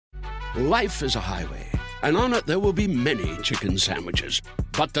Life is a highway, and on it there will be many chicken sandwiches.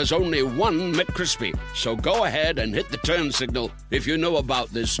 But there's only one McCrispy. So go ahead and hit the turn signal if you know about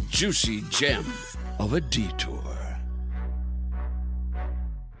this juicy gem of a detour.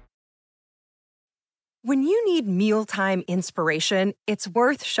 When you need mealtime inspiration, it's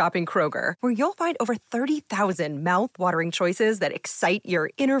worth shopping Kroger, where you'll find over 30,000 mouth-watering choices that excite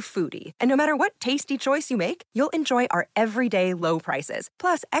your inner foodie. And no matter what tasty choice you make, you'll enjoy our everyday low prices,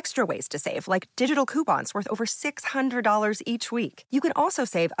 plus extra ways to save, like digital coupons worth over $600 each week. You can also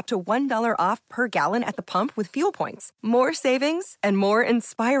save up to $1 off per gallon at the pump with fuel points. More savings and more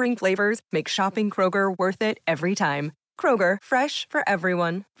inspiring flavors make shopping Kroger worth it every time. Kroger, fresh for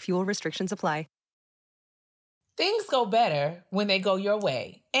everyone. Fuel restrictions apply. Things go better when they go your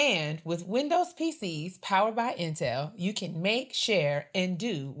way. And with Windows PCs powered by Intel, you can make, share, and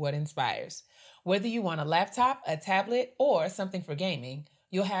do what inspires. Whether you want a laptop, a tablet, or something for gaming,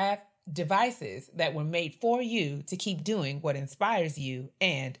 you'll have devices that were made for you to keep doing what inspires you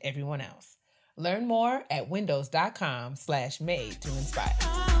and everyone else. Learn more at windows.com/made to inspire.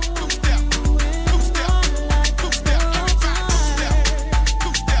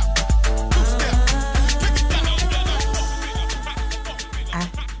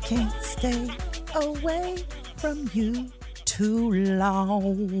 Can't stay away from you too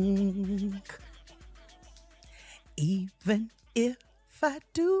long. Even if I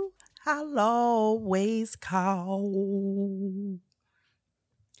do, I'll always call.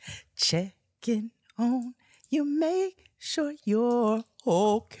 Checking on you, make sure you're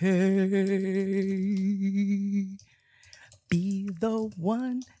okay. Be the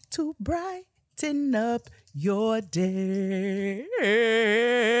one to brighten up your day.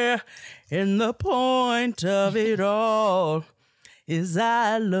 And the point of it all is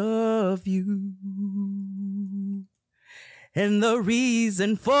I love you. And the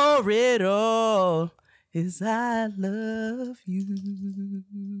reason for it all is I love you.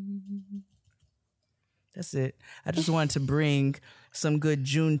 That's it. I just wanted to bring some good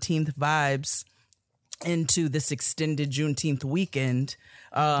Juneteenth vibes into this extended Juneteenth weekend.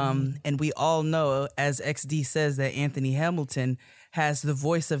 And we all know, as XD says, that Anthony Hamilton has the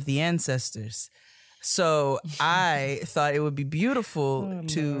voice of the ancestors. So I thought it would be beautiful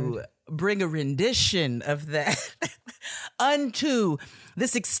to bring a rendition of that unto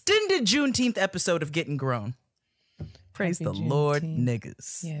this extended Juneteenth episode of Getting Grown. Praise the Lord,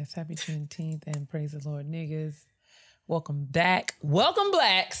 niggas. Yes, happy Juneteenth and praise the Lord, niggas. Welcome back. Welcome,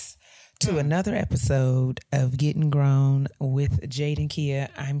 Blacks, to another episode of Getting Grown with Jade and Kia.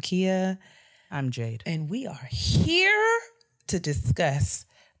 I'm Kia. I'm Jade. And we are here to discuss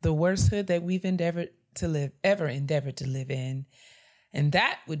the worst hood that we've ever endeavored to live in. And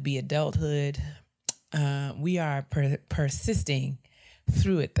that would be adulthood. We are persisting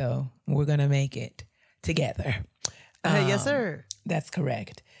through it, though. We're going to make it together. Yes, sir. That's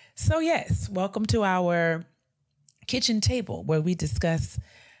correct. So, yes, welcome to our kitchen table where we discuss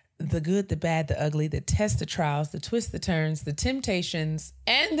the good, the bad, the ugly, the tests, the trials, the twists, the turns, the temptations,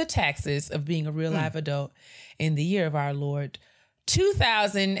 and the taxes of being a real live adult in the year of our Lord,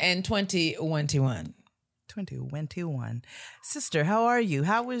 2021. 2021. Sister, how are you?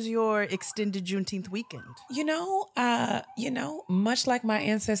 How was your extended Juneteenth weekend? Much like my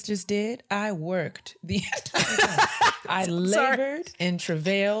ancestors did, I worked the entire time. I labored and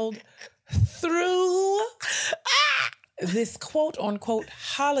travailed through this quote unquote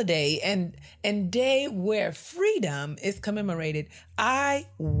holiday and day where freedom is commemorated. I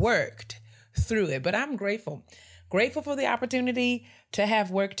worked through it, but I'm grateful for the opportunity to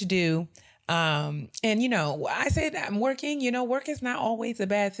have work to do. I said I'm working, work is not always a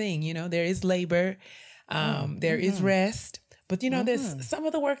bad thing. There is labor, there is rest, but there's some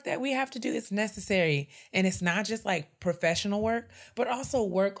of the work that we have to do is necessary. And it's not just like professional work, but also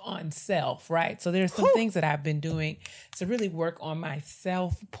work on self, right? So there's some things that I've been doing to really work on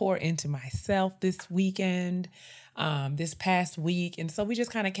myself, pour into myself this weekend, this past week. And so we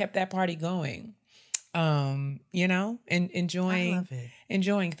just kind of kept that party going. And enjoying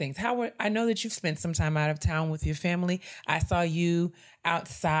things. I know that you've spent some time out of town with your family. I saw you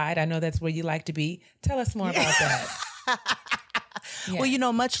outside. I know that's where you like to be. Tell us more about that. Yeah.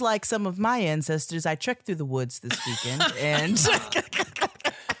 Well, much like some of my ancestors, I trekked through the woods this weekend and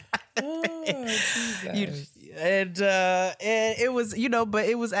and it was, but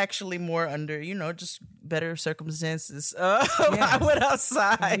it was actually more under, just better circumstances. I went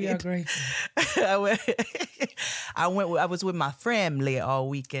outside. We are grateful. I was with my family all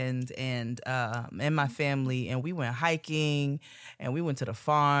weekend and my family, and we went hiking and we went to the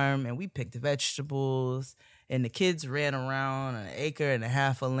farm and we picked vegetables and the kids ran around an acre and a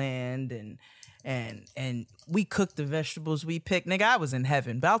half of land, and we cooked the vegetables we picked. Nigga, I was in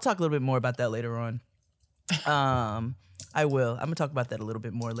heaven. But I'll talk a little bit more about that later on. I will. I'm gonna talk about that a little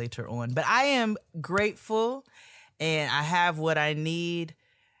bit more later on. But I am grateful, and I have what I need.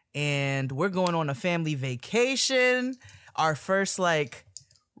 And we're going on a family vacation. Our first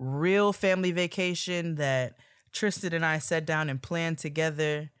real family vacation that Tristan and I sat down and planned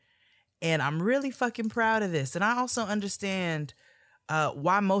together. And I'm really fucking proud of this. And I also understand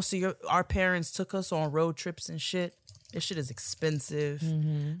why most of our parents took us on road trips and shit. This shit is expensive.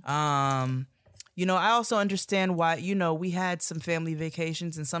 Mm-hmm. I also understand why, we had some family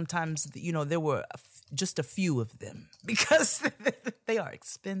vacations, and sometimes, there were just a few of them because they are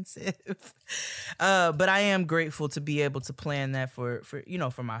expensive. But I am grateful to be able to plan that for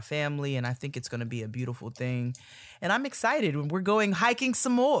my family, and I think it's going to be a beautiful thing. And I'm excited. We're going hiking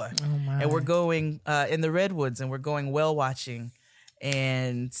some more. Oh my. And we're going in the redwoods, and we're going whale watching,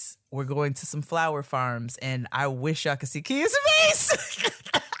 and we're going to some flower farms, and I wish y'all could see Kia's face.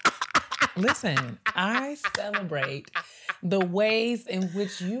 Listen, I celebrate the ways in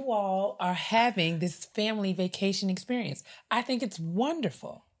which you all are having this family vacation experience. I think it's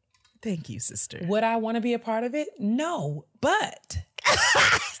wonderful. Thank you, sister. Would I want to be a part of it? No, but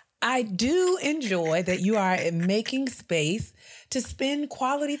I do enjoy that you are making space to spend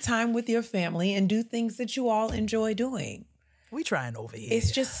quality time with your family and do things that you all enjoy doing. We trying over here.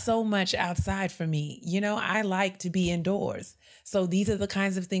 It's just so much outside for me. I like to be indoors. So these are the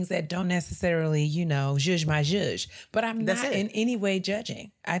kinds of things that don't necessarily, judge my judge. But I'm not in any way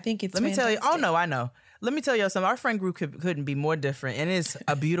judging. I think it's fantastic. Let me tell you. Oh, no, I know. Let me tell you something. Our friend group couldn't be more different. And it's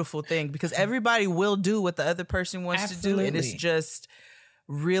a beautiful thing because everybody will do what the other person wants to do. And it's just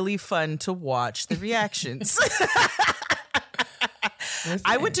really fun to watch the reactions.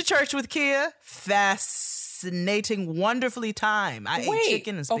 I went to church with Kia. Fascinating, wonderfully time. I ate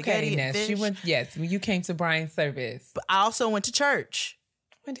chicken and spaghetti and fish. Yes, you came to Brian's service. But I also went to church.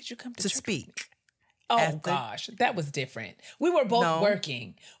 When did you come to church? To speak. Oh, gosh, that was different. We were both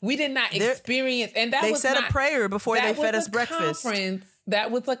working. We did not experience, and that they was said a prayer before they fed us breakfast.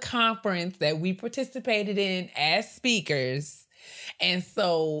 That was a conference that we participated in as speakers. And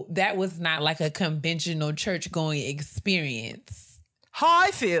so that was not like a conventional church-going experience. How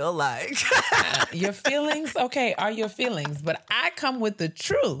I feel like. Your feelings, okay, are your feelings. But I come with the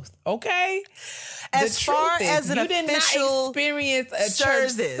truth, okay? As far as an official you did not experience a church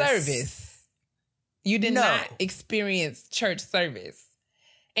service. You did not experience church service.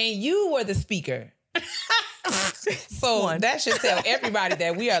 And you were the speaker. So that should tell everybody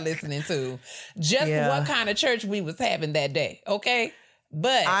that we are listening to just what kind of church we was having that day, okay?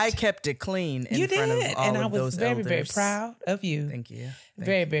 But I kept it clean in front of all of those elders. And I was very, very proud of you. Thank you.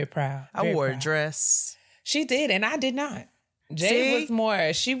 Very, very proud. I wore a dress. She did, and I did not. She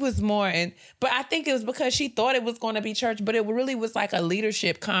was more, but I think it was because she thought it was going to be church, but it really was like a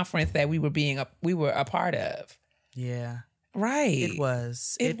leadership conference that we were a part of. Yeah. Right. It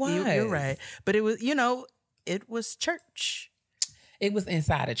was. It was. You're right. But it was, it was church. It was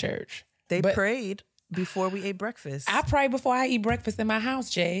inside a church. They prayed before we ate breakfast. I pray before I eat breakfast in my house,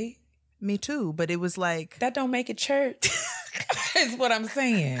 Jay. Me too, but it was like... That don't make it church. Is what I'm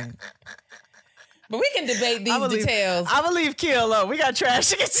saying. But we can debate these details. I'm going to leave Kia alone. We got trash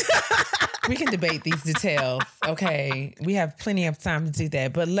tickets. We can debate these details. Okay. We have plenty of time to do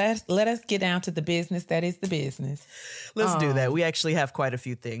that. But let us get down to the business that is the business. Let's do that. We actually have quite a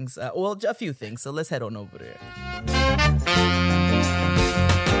few things. A few things. So let's head on over there.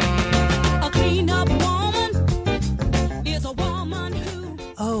 A clean-up woman is a woman who...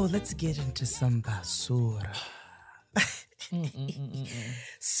 Oh, let's get into some basura.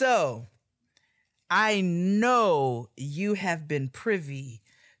 So... I know you have been privy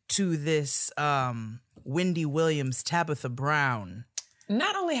to this Wendy Williams, Tabitha Brown.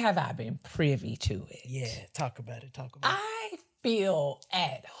 Not only have I been privy to it. Yeah, talk about it. I feel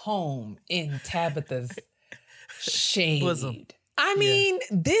at home in Tabitha's shade. Bosom. I mean,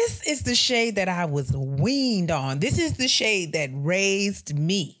 this is the shade that I was weaned on. This is the shade that raised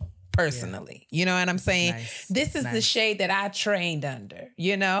me. Personally, you know what I'm saying? Nice. This is the shade that I trained under,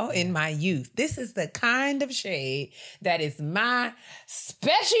 in my youth. This is the kind of shade that is my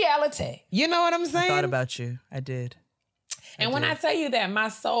speciality. You know what I'm saying? I thought about you. I did. And when I tell you that my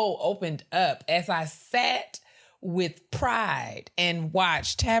soul opened up as I sat with pride and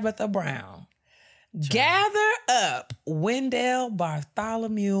watched Tabitha Brown gather up Wendell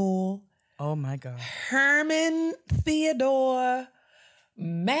Bartholomew. Oh my God. Herman Theodore,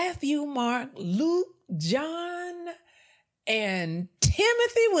 Matthew, Mark, Luke, John, and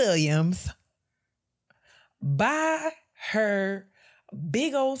Timothy Williams. buy her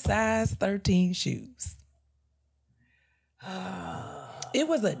big old size 13 shoes. It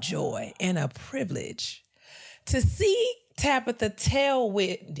was a joy and a privilege to see Tabitha tell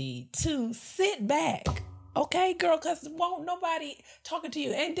Whitney to sit back. Okay, girl, because won't nobody talking to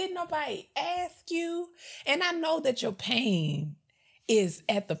you. And didn't nobody ask you? And I know that your pain is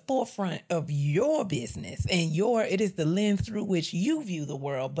at the forefront of your business and it is the lens through which you view the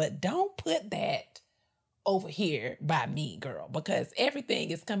world. But don't put that over here by me, girl, because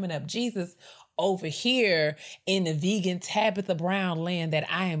everything is coming up Jesus over here in the vegan Tabitha Brown land that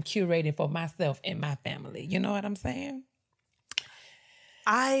I am curating for myself and my family. You know what I'm saying?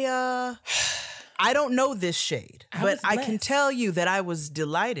 I don't know this shade, but I can tell you that I was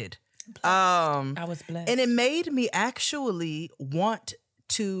delighted. I was blessed. And it made me actually want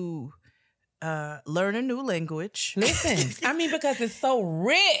to learn a new language. Listen, I mean, because it's so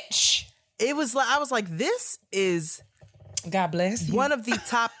rich. It was like, I was like, this is... God bless you. One of the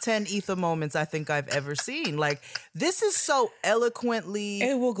top 10 ether moments I think I've ever seen. Like, this is so eloquently...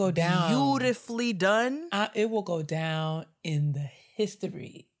 It will go down. Beautifully done. It will go down in the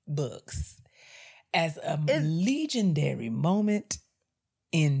history books as a legendary moment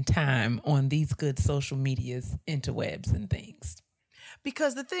in time on these good social medias, interwebs and things.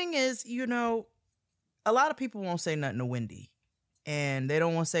 Because the thing is, you know, a lot of people won't say nothing to Wendy. And they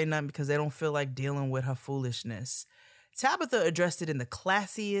don't want to say nothing because they don't feel like dealing with her foolishness. Tabitha addressed it in the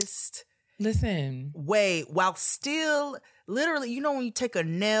classiest way while still literally, you know, when you take a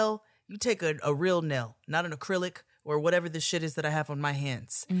nail, you take a real nail, not an acrylic or whatever the shit is that I have on my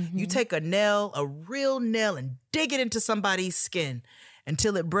hands. Mm-hmm. You take a nail, a real nail, and dig it into somebody's skin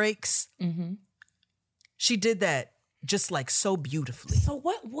until it breaks. Mm-hmm. She did that just like so beautifully. So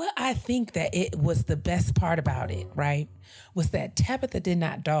what I think that it was the best part about it, right, was that Tabitha did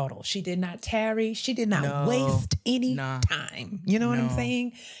not dawdle. She did not tarry. She did not waste any time. You know what I'm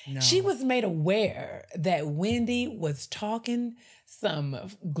saying? No. She was made aware that Wendy was talking some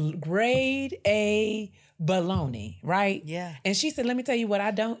grade A baloney, right? Yeah. And she said, let me tell you what I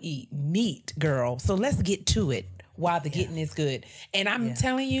don't eat. Meat, girl. So let's get to it while the getting is good. And I'm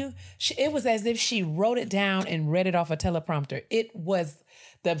telling you, it was as if she wrote it down and read it off a teleprompter. It was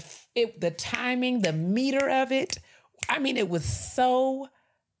the timing, the meter of it. I mean, it was so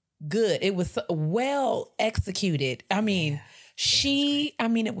good. It was so well executed. I mean,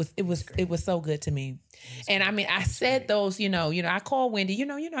 it was so good to me. And I mean, I said those, you know, I call Wendy, y'all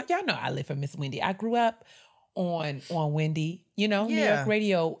know I live for Miss Wendy. I grew up on Wendy, New York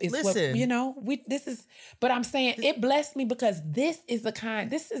radio is but I'm saying it blessed me because this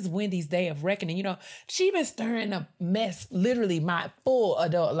is Wendy's day of reckoning. She been stirring up mess literally my full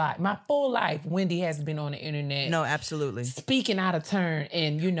adult life. My full life, Wendy has been on the internet. No, absolutely. Speaking out of turn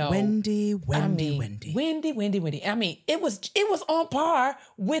and Wendy. I mean, it was on par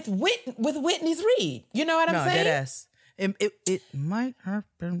with Whitney's read. You know what I'm saying? No, deadass. It might have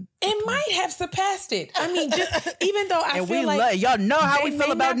been. It might have surpassed it. I mean, just even though I feel like y'all know how we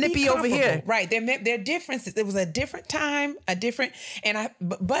feel about Nippy over here, right? There are differences. It was a different time, but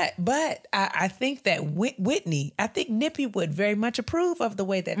I think that Whitney, I think Nippy would very much approve of the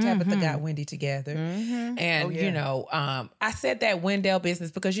way that Tabitha got Wendy together, and I said that Wendell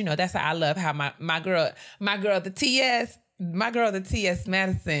business because that's how I love how my girl the TS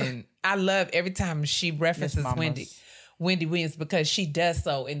Madison. I love every time she references Wendy Williams because she does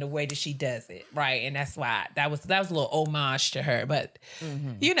so in the way that she does it, right? And that's why that was a little homage to her. But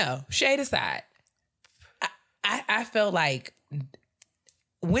shade aside, I felt like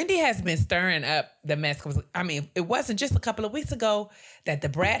Wendy has been stirring up the mess. I mean, it wasn't just a couple of weeks ago that the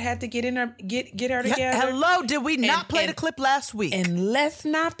brat had to get her together. Hello, did we not play the clip last week? And let's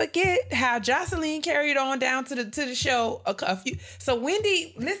not forget how Jocelyn carried on down to the show a few. So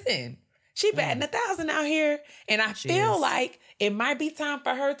Wendy, listen. She batting 1,000 out here, and I feel like it might be time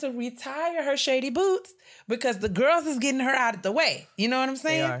for her to retire her shady boots because the girls is getting her out of the way. You know what I'm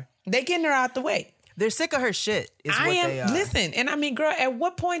saying? They're getting her out the way. They're sick of her shit. They are. Listen, and I mean, girl, at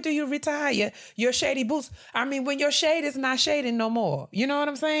what point do you retire your shady boots? I mean, when your shade is not shading no more. You know what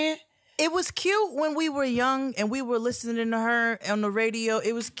I'm saying? It was cute when we were young and we were listening to her on the radio.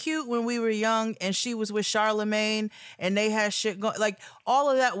 It was cute when we were young and she was with Charlemagne and they had shit going. Like,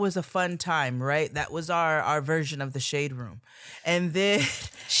 all of that was a fun time, right? That was our version of the Shade Room. And then...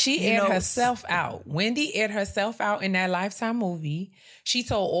 She aired herself out. Wendy aired herself out in that Lifetime movie. She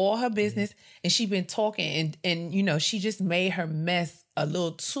told all her business and she been talking and she just made her mess a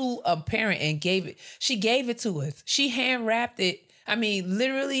little too apparent and gave it to us. She hand wrapped it. I mean,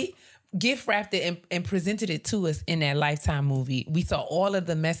 literally... gift wrapped it and presented it to us in that Lifetime movie. We saw all of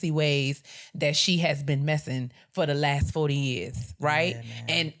the messy ways that she has been messing for the last 40 years, right?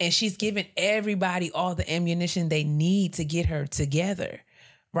 Yeah, and she's given everybody all the ammunition they need to get her together,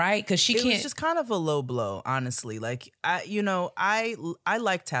 right? Because she can't. It was just kind of a low blow, honestly. Like I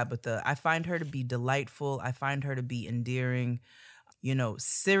like Tabitha. I find her to be delightful. I find her to be endearing.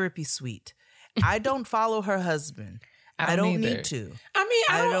 Syrupy sweet. I don't follow her husband. I don't need to. I mean,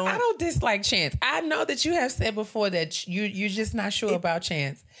 I don't dislike Chance. I know that you have said before that you're just not sure about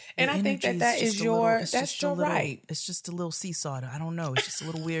Chance, and I think that is your right. It's just a little seesaw. I don't know. It's just a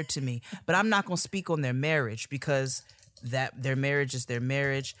little weird to me. But I'm not going to speak on their marriage because their marriage is their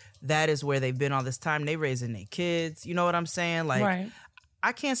marriage. That is where they've been all this time. They raising their kids. You know what I'm saying? Like. Right.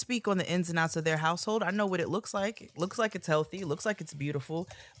 I can't speak on the ins and outs of their household. I know what it looks like. It looks like it's healthy. It looks like it's beautiful.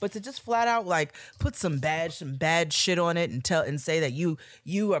 But to just flat out like put some bad shit on it and say that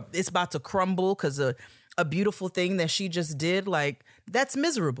it's about to crumble because a beautiful thing that she just did, like that's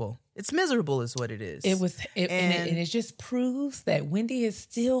miserable. It's miserable is what it is. And it just proves that Wendy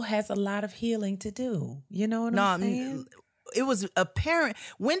still has a lot of healing to do. You know what I'm saying? It was apparent.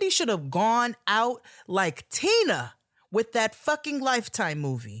 Wendy should have gone out like Tina with that fucking Lifetime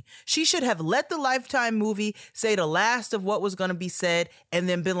movie. She should have let the Lifetime movie say the last of what was going to be said and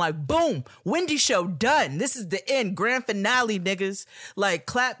then been like, boom, Wendy show done. This is the end, grand finale, niggas. Like,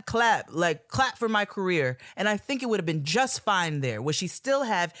 clap, like, clap for my career. And I think it would have been just fine there. Would she still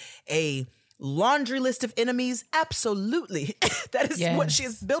have a laundry list of enemies? Absolutely. That is what she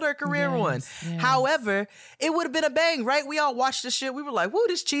has built her career on. Yes. However, it would have been a bang, right? We all watched the shit. We were like, whoa,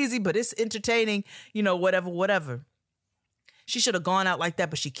 this cheesy, but it's entertaining, whatever. She should have gone out like that,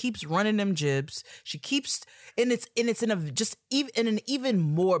 but she keeps running them jibs. She keeps, and it's in an even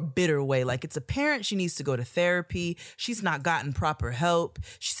more bitter way. Like it's apparent she needs to go to therapy. She's not gotten proper help.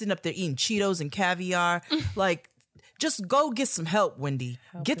 She's sitting up there eating Cheetos and caviar. Like, just go get some help, Wendy.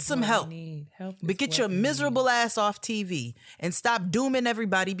 Get some help. But get your miserable ass off TV and stop dooming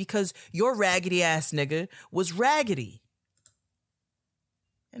everybody because your raggedy ass nigga was raggedy.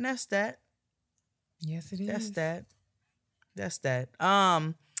 And that's that. Yes, it is. That's that.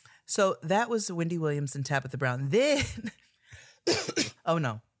 So that was Wendy Williams and Tabitha Brown. Then, oh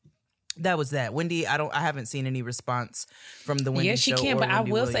no, that was that. Wendy, I haven't seen any response from the Wendy show. Yes, she can, but Wendy I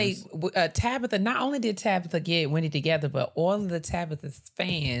will Williams. say, Tabitha. Not only did Tabitha get Wendy together, but all of the Tabitha's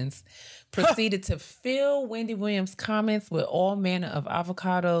fans proceeded to fill Wendy Williams' comments with all manner of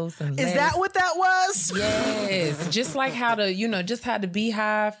avocados and lettuce. Is that what that was? Yes, just like how the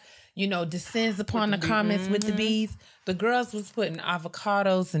Beehive, descends upon the comments with the bees. The girls was putting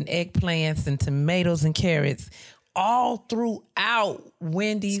avocados and eggplants and tomatoes and carrots all throughout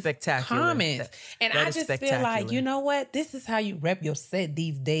Wendy's comments. I just feel like, you know what? This is how you rep your set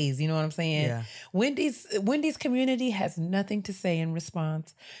these days. You know what I'm saying? Yeah. Wendy's community has nothing to say in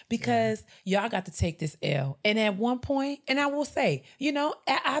response because y'all got to take this L. And at one point, and I will say, I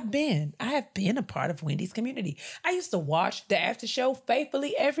have been a part of Wendy's community. I used to watch the after show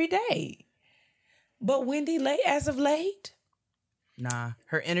faithfully every day. But Wendy, as of late, nah,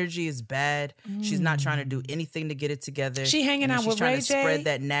 her energy is bad. She's not trying to do anything to get it together. She hanging out with Ray J. She's trying to spread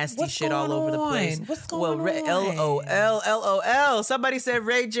that nasty shit all over the place. What's going on? LOL. Somebody said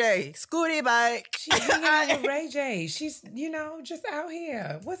Ray J. Scooty bike. She's hanging out with Ray J. She's, just out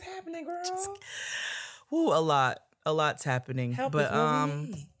here. What's happening, girl? A lot's happening. Help us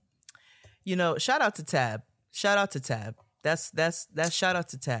shout out to Tab. That's shout out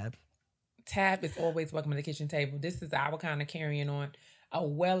to Tab. Tab is always welcome to the kitchen table. This is our kind of carrying on. A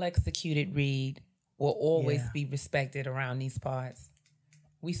well-executed read will always be respected around these parts.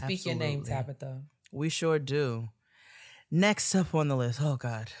 We speak your name, Tabitha. We sure do. Next up on the list, oh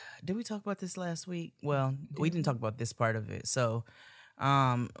God. Did we talk about this last week? Well, we didn't talk about this part of it. So,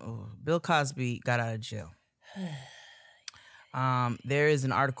 Bill Cosby got out of jail. There is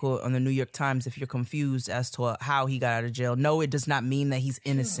an article on the New York Times if you're confused as to how he got out of jail. No, it does not mean that he's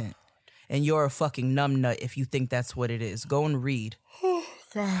innocent. And you're a fucking numbnut if you think that's what it is. Go and read. Oh,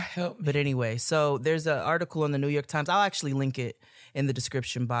 God, help me. But anyway, so there's an article in the New York Times. I'll actually link it in the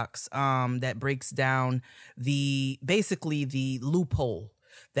description box that breaks down basically the loophole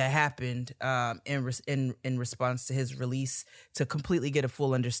that happened in response to his release to completely get a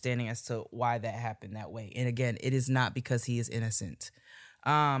full understanding as to why that happened that way. And again, it is not because he is innocent.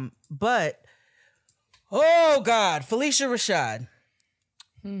 But, oh God, Felicia Rashad.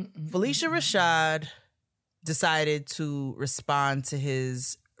 Felicia Rashad decided to respond to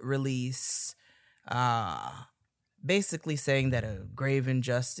his release, basically saying that a grave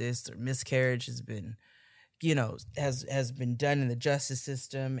injustice or miscarriage has been has been done in the justice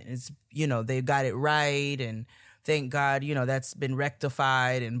system. It's, they got it right, and thank God, that's been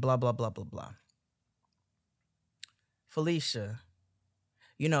rectified and blah, blah, blah, blah, blah. Felicia,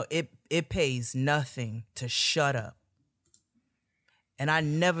 it pays nothing to shut up. And I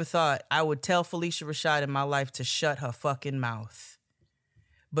never thought I would tell Felicia Rashad in my life to shut her fucking mouth.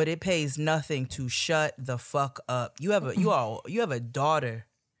 But it pays nothing to shut the fuck up. You have a daughter.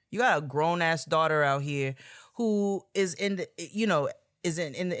 You got a grown ass daughter out here who is in the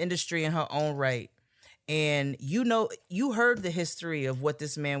in the industry in her own right. And you heard the history of what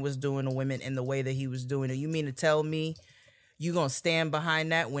this man was doing to women and the way that he was doing it. You mean to tell me you gonna stand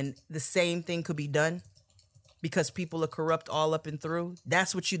behind that when the same thing could be done? Because people are corrupt all up and through.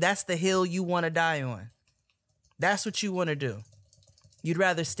 That's the hill you want to die on. That's what you want to do. You'd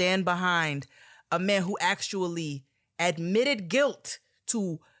rather stand behind a man who actually admitted guilt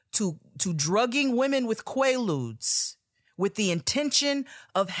to drugging women with Quaaludes with the intention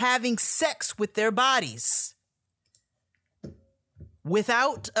of having sex with their bodies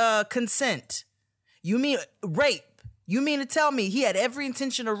without consent. You mean rape? You mean to tell me he had every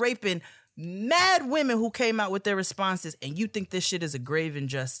intention of raping mad women who came out with their responses, and you think this shit is a grave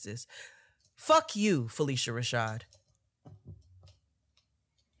injustice? Fuck you, Felicia Rashad.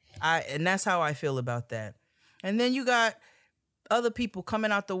 And that's how I feel about that. And then you got other people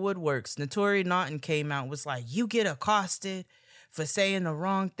coming out the woodworks. Notori Naughton came out and was like, you get accosted for saying the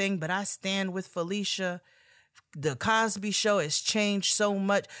wrong thing, but I stand with Felicia. The Cosby Show has changed so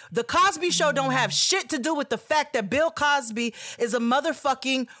much. The Cosby Show don't have shit to do with the fact that Bill Cosby is a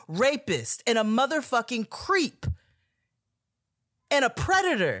motherfucking rapist and a motherfucking creep and a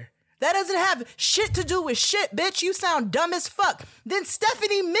predator. That doesn't have shit to do with shit, bitch. You sound dumb as fuck. Then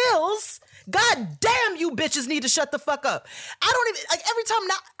Stephanie Mills, god damn, you bitches need to shut the fuck up. I don't even, like, every time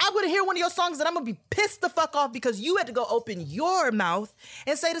now I'm going to hear one of your songs and I'm going to be pissed the fuck off because you had to go open your mouth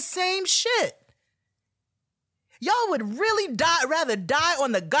and say the same shit. Y'all would really rather die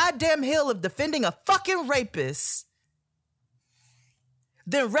on the goddamn hill of defending a fucking rapist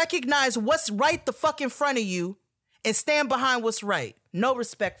than recognize what's right the fuck in front of you and stand behind what's right. No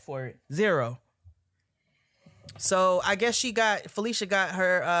respect for it. Zero. So I guess Felicia got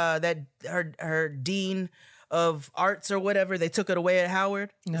her her dean of arts or whatever. They took it away at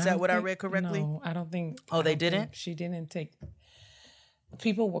Howard. Is that what I read correctly? No, I don't think. Oh, they didn't? She didn't take.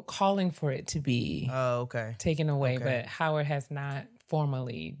 People were calling for it to be taken away, but Howard has not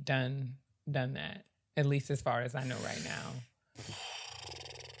formally done that, at least as far as I know right now.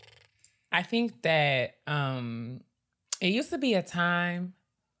 I think that it used to be a time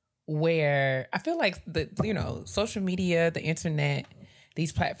where I feel like social media, the internet,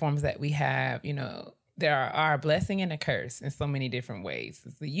 these platforms that we have, there are a blessing and a curse in so many different ways.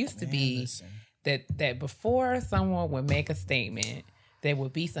 It used to be that before someone would make a statement, there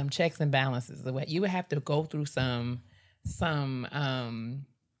would be some checks and balances. You would have to go through there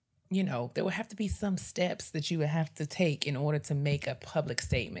would have to be some steps that you would have to take in order to make a public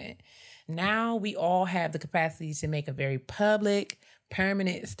statement. Now we all have the capacity to make a very public,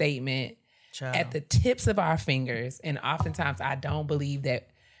 permanent statement at the tips of our fingers. And oftentimes I don't believe that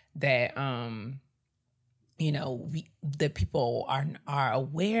the people are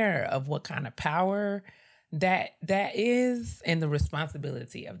aware of what kind of power that is and the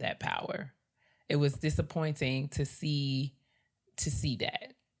responsibility of that power. It was disappointing to see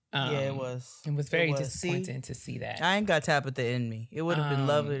that. It was. It was very disappointing to see that. I ain't got Tabitha in me. It would have been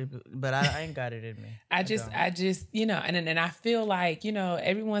lovely, but I ain't got it in me. I just, and I feel like,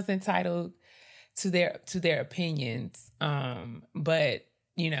 everyone's entitled to their opinions. But,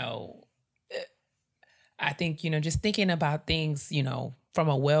 I think, just thinking about things, from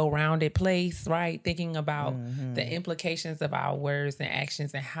a well-rounded place, right? Thinking about the implications of our words and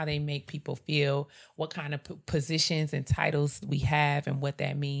actions and how they make people feel, what kind of positions and titles we have and what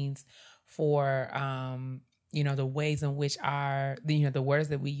that means for, the ways in which the words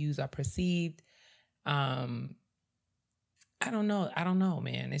that we use are perceived. I don't know,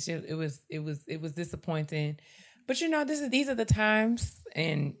 man. It's just, it was disappointing. But these are the times,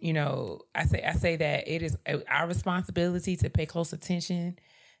 and I say that it is our responsibility to pay close attention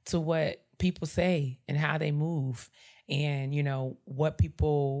to what people say and how they move, and what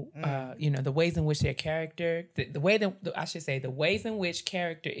people, the ways in which their character, the ways in which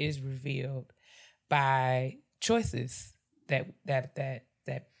character is revealed by choices that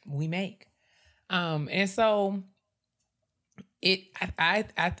we make, and so.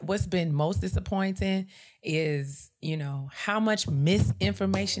 What's been most disappointing is, how much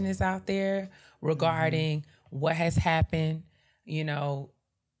misinformation is out there regarding what has happened,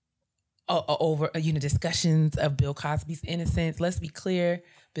 over, discussions of Bill Cosby's innocence. Let's be clear.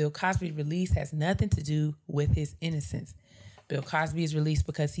 Bill Cosby's release has nothing to do with his innocence. Bill Cosby is released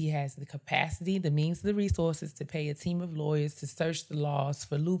because he has the capacity, the means, the resources to pay a team of lawyers to search the laws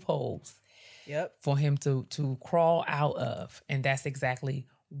for loopholes. Yep. For him to crawl out of. And that's exactly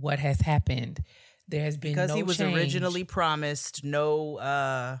what has happened. There has been because no he was change. originally promised no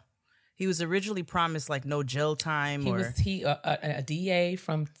like no jail time. A DA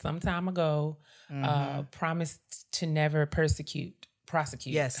from some time ago promised to never prosecute.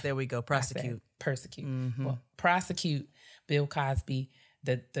 Yes, there we go. Prosecute. Persecute. Well, prosecute Bill Cosby.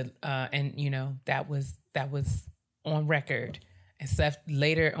 That was on record. And stuff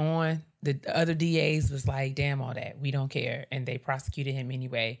later on, the other DAs was like, damn all that. We don't care. And they prosecuted him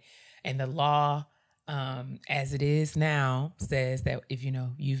anyway. And the law, as it is now, says that if,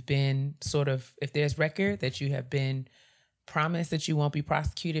 you've been if there's record that you have been promised that you won't be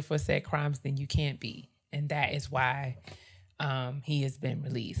prosecuted for said crimes, then you can't be. And that is why he has been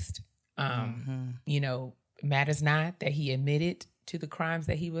released. Matters not that he admitted to the crimes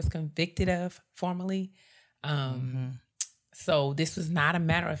that he was convicted of formerly. So this was not a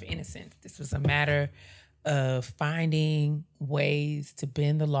matter of innocence. This was a matter of finding ways to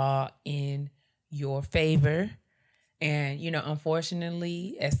bend the law in your favor. And,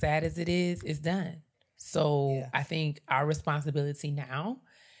 unfortunately, as sad as it is, it's done. So yeah. I think our responsibility now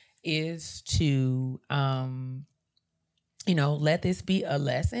is to, let this be a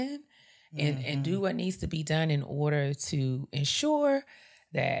lesson and do what needs to be done in order to ensure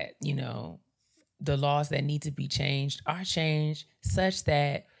that, the laws that need to be changed are changed such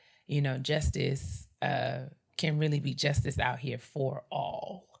that, justice can really be justice out here for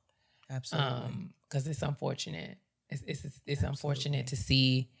all. Absolutely. Because it's unfortunate. It's unfortunate to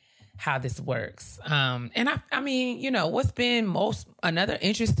see how this works. And I mean, what's been another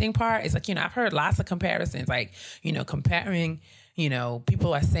interesting part is I've heard lots of comparisons, comparing,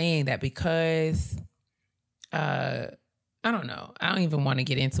 people are saying that because, I don't know. I don't even want to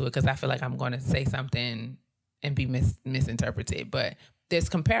get into it because I feel like I'm going to say something and be misinterpreted. But there's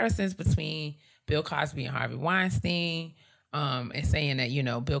comparisons between Bill Cosby and Harvey Weinstein, and saying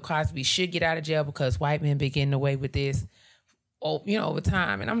that, Bill Cosby should get out of jail because white men been getting away with this, over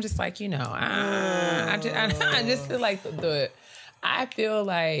time. And I'm just like, I just feel like I feel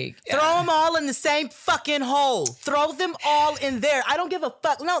like throw them all in the same fucking hole. Throw them all in there. I don't give a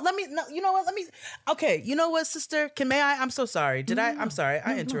fuck. You know what? Okay. You know what, sister? I'm so sorry. I'm sorry.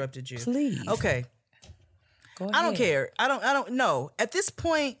 I interrupted you. Please. Okay. Go ahead. I don't care. I don't know. At this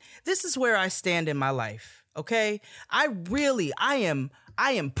point, this is where I stand in my life. Okay. I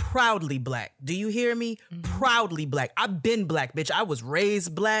am proudly black. Do you hear me? Proudly black. I've been black, bitch. I was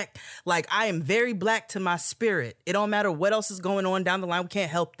raised black. Like, I am very black to my spirit. It don't matter what else is going on down the line. We can't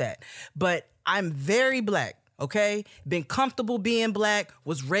help that. But I'm very black, okay? Been comfortable being black,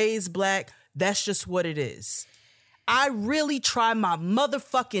 was raised black. That's just what it is. I really try my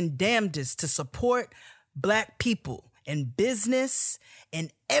motherfucking damnedest to support black people in business,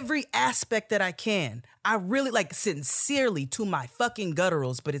 in every aspect that I can. I really sincerely to my fucking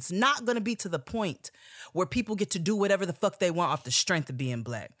gutturals, but it's not going to be to the point where people get to do whatever the fuck they want off the strength of being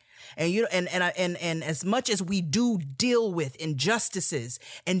black. And as much as we do deal with injustices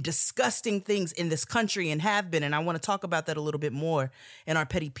and disgusting things in this country and have been, and I want to talk about that a little bit more in our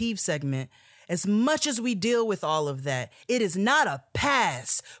petty peeve segment, as much as we deal with all of that, it is not a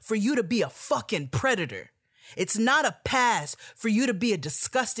pass for you to be a fucking predator. It's not a pass for you to be a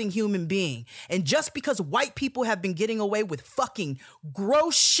disgusting human being. And just because white people have been getting away with fucking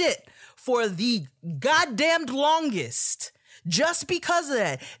gross shit for the goddamned longest, just because of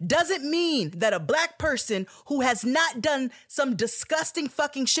that, doesn't mean that a black person who has not done some disgusting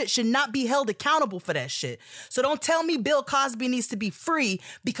fucking shit should not be held accountable for that shit. So don't tell me Bill Cosby needs to be free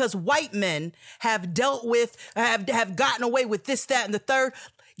because white men have gotten away with this, that, and the third.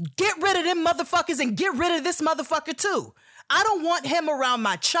 Get rid of them motherfuckers and get rid of this motherfucker too. I don't want him around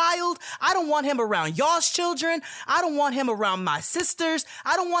my child. I don't want him around y'all's children. I don't want him around my sisters.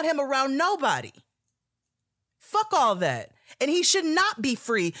 I don't want him around nobody. Fuck all that. And he should not be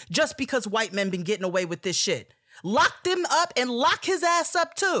free just because white men been getting away with this shit. Lock them up and lock his ass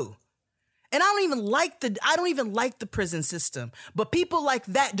up too. And I don't even like the prison system. But people like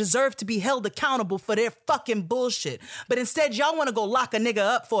that deserve to be held accountable for their fucking bullshit. But instead, y'all want to go lock a nigga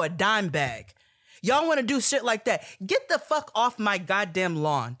up for a dime bag. Y'all want to do shit like that. Get the fuck off my goddamn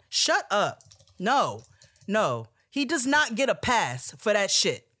lawn. Shut up. No. He does not get a pass for that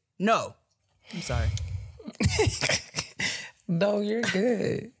shit. No. I'm sorry. No, you're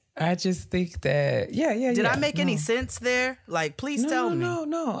good. I just think that, yeah. Did I make any sense there? Like, please tell me.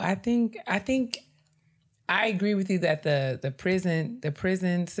 No. I think I agree with you that the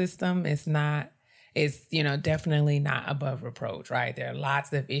prison system is definitely not above reproach, right? There are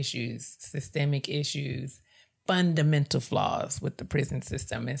lots of issues, systemic issues, fundamental flaws with the prison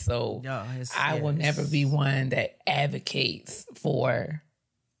system. And so I will never be one that advocates for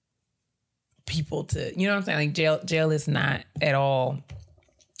people to, you know what I'm saying? Like jail is not at all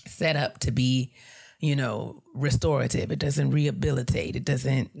set up to be, restorative. It doesn't rehabilitate. It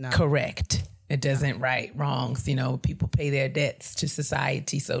doesn't correct. It doesn't right wrongs. People pay their debts to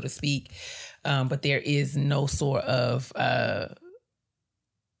society, so to speak. But there is no sort of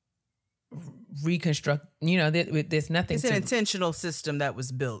reconstruct. There's nothing. It's an intentional system that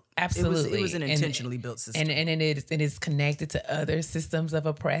was built. Absolutely, it was an intentionally built system, and it is connected to other systems of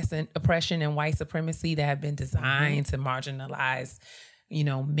oppression and white supremacy that have been designed to marginalize,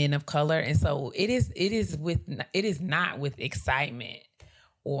 men of color. And so it is not with excitement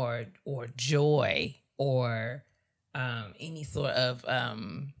or joy or any sort of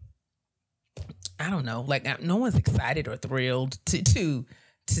I don't know, like no one's excited or thrilled to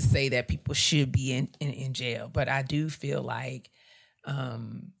say that people should be in jail. But I do feel like,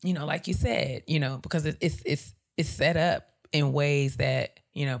 like you said, because it's set up in ways that,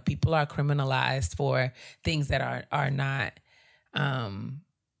 people are criminalized for things that are not,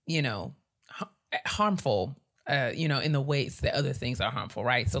 harmful, in the ways that other things are harmful,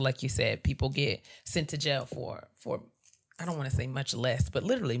 right? So like you said, people get sent to jail for I don't want to say much less, but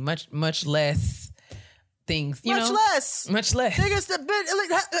literally much less things, much less.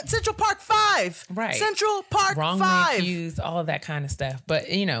 Niggas Central Park 5. Right. Central Park Wrongly 5. accused, all of that kind of stuff. But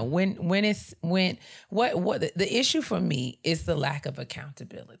when the issue for me is the lack of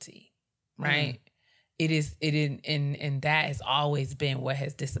accountability, right? And that has always been what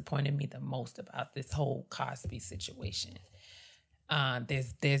has disappointed me the most about this whole Cosby situation.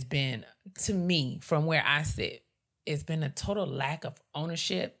 There's been, to me, from where I sit, it's been a total lack of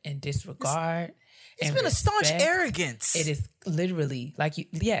ownership and disregard. It's been a staunch arrogance. It is literally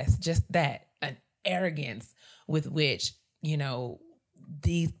just that, an arrogance with which,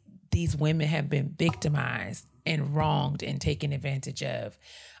 these women have been victimized and wronged and taken advantage of.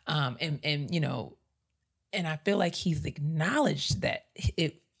 And I feel like he's acknowledged that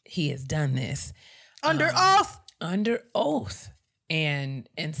he has done this. Under oath. And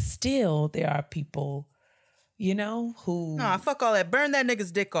still there are people, who... Nah, fuck all that. Burn that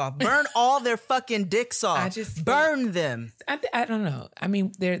nigga's dick off. Burn all their fucking dicks off. Burn them. I don't know. I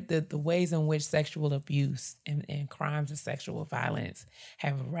mean, the ways in which sexual abuse and crimes of sexual violence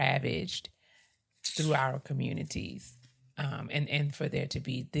have ravaged through our communities. And for there to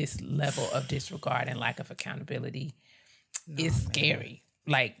be this level of disregard and lack of accountability is scary.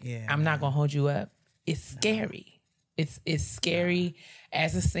 I'm not going to hold you up. It's scary. It's scary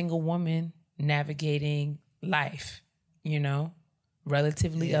as a single woman navigating life,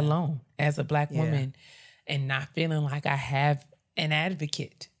 relatively alone as a Black woman and not feeling like I have an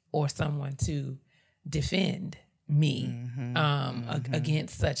advocate or someone to defend me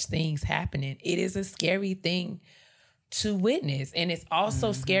against such things happening. It is a scary thing to witness. And it's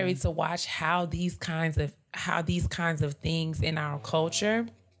also scary to watch how these kinds of things in our culture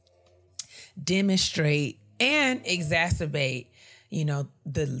demonstrate and exacerbate,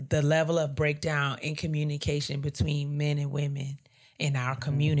 the level of breakdown in communication between men and women in our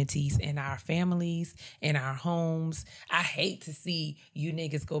communities, in our families, in our homes. I hate to see you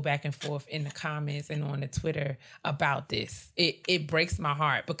niggas go back and forth in the comments and on the Twitter about this. It breaks my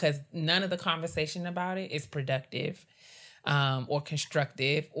heart because none of the conversation about it is productive. Or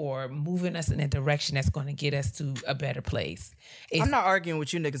constructive or moving us in a direction that's going to get us to a better place. I'm not arguing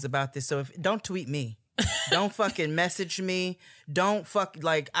with you niggas about this, so don't tweet me. Don't fucking message me. Don't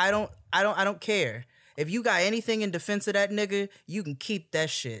I don't care. If you got anything in defense of that nigga, you can keep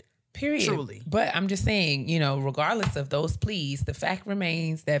that shit. Period. Truly. But I'm just saying, regardless of those pleas, the fact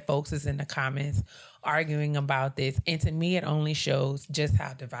remains that folks is in the comments arguing about this. And to me, it only shows just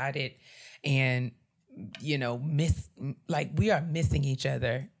how divided and we are missing each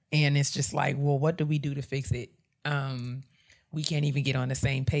other. And it's just like, well, what do we do to fix it? We can't even get on the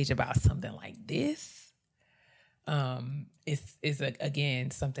same page about something like this. It's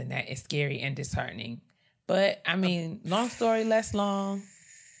again, something that is scary and disheartening. But I mean, long story less long,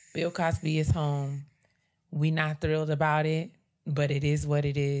 Bill Cosby is home. We not thrilled about it, but it is what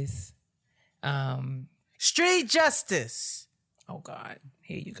it is. Street justice. Oh God,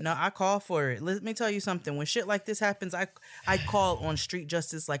 here you go. No, I call for it. Let me tell you something. When shit like this happens, I call on street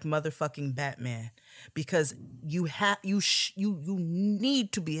justice like motherfucking Batman, because you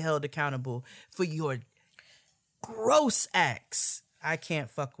need to be held accountable for your gross acts. I can't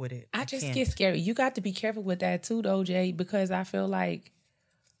fuck with it. I just can't. get scary. You got to be careful with that too, though, Jay, because I feel like,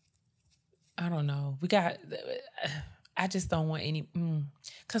 I don't know. I just don't want any,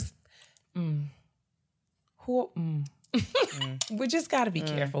 we just got to be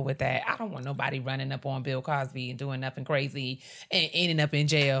careful with that. I don't want nobody running up on Bill Cosby and doing nothing crazy and ending up in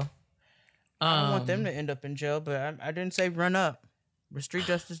jail. I don't want them to end up in jail, but I didn't say run up. But street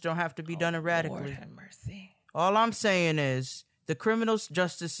justice don't have to be done erratically. Lord have mercy. All I'm saying is the criminal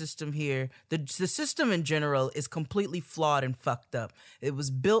justice system here, the system in general, is completely flawed and fucked up. It was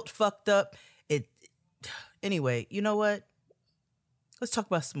built fucked up. Anyway, you know what? Let's talk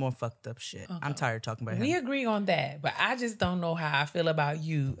about some more fucked up shit. Okay. I'm tired of talking about him. We agree on that, but I just don't know how I feel about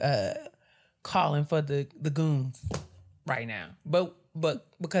you calling for the goons right now. But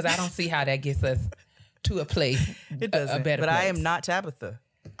because I don't see how that gets us to a place, it doesn't. A better but place. I am not Tabitha.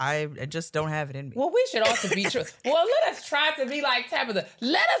 I just don't have it in me. Well, we should also be true. Well, let us try to be like Tabitha.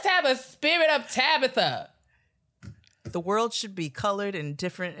 Let us have a spirit of Tabitha. The world should be colored in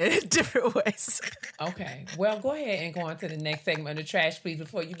different ways. Okay. Well, go ahead and go on to the next segment of the trash, please,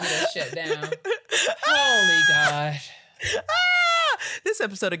 before you get us shut down. Holy gosh. This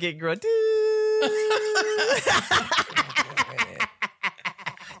episode of Get Girl.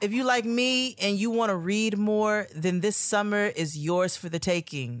 If you like me and you want to read more, then this summer is yours for the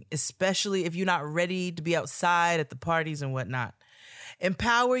taking, especially if you're not ready to be outside at the parties and whatnot.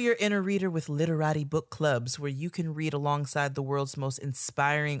 Empower your inner reader with literati book clubs where you can read alongside the world's most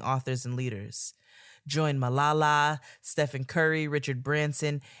inspiring authors and leaders. Join Malala, Stephen Curry, Richard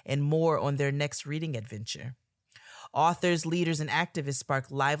Branson, and more on their next reading adventure. Authors, leaders, and activists spark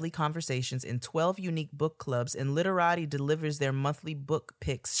lively conversations in 12 unique book clubs, and Literati delivers their monthly book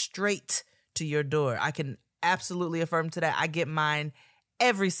picks straight to your door. I can absolutely affirm to that. I get mine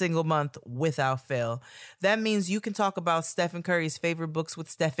every single month without fail. That means you can talk about Stephen Curry's favorite books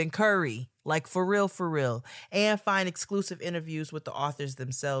with Stephen Curry, like for real, and find exclusive interviews with the authors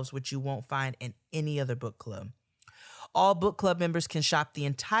themselves, which you won't find in any other book club. All book club members can shop the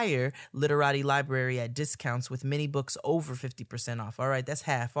entire Literati library at discounts with many books over 50% off. All right, that's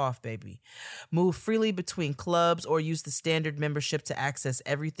half off, baby. Move freely between clubs or use the standard membership to access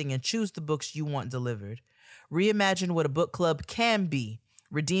everything and choose the books you want delivered. Reimagine what a book club can be.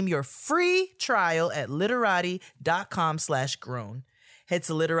 Redeem your free trial at literati.com/grown. Head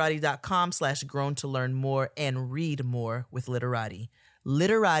to literati.com/grown to learn more and read more with Literati.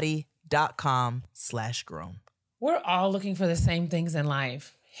 Literati.com/grown. We're all looking for the same things in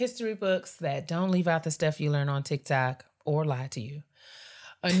life. History books that don't leave out the stuff you learn on TikTok or lie to you.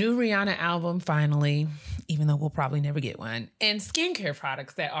 A new Rihanna album, finally, even though we'll probably never get one. And skincare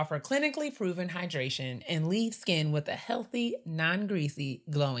products that offer clinically proven hydration and leave skin with a healthy, non-greasy,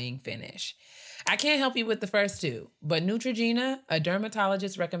 glowing finish. I can't help you with the first two, but Neutrogena, a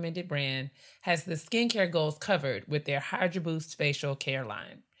dermatologist-recommended brand, has the skincare goals covered with their Hydra Boost facial care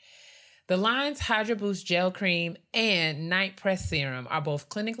line. The line's Hydra Boost Gel Cream and Night Press Serum are both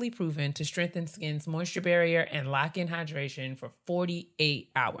clinically proven to strengthen skin's moisture barrier and lock in hydration for 48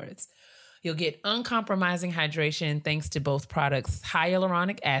 hours. You'll get uncompromising hydration thanks to both products'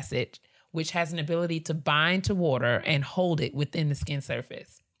 hyaluronic acid, which has an ability to bind to water and hold it within the skin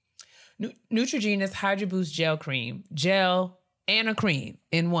surface. Neutrogena's Hydra Boost Gel Cream, gel and a cream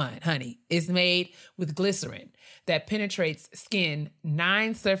in one, honey, is made with glycerin that penetrates skin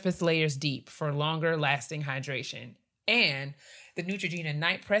 9 surface layers deep for longer lasting hydration. And the Neutrogena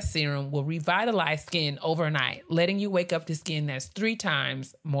Night Press Serum will revitalize skin overnight, letting you wake up to skin that's 3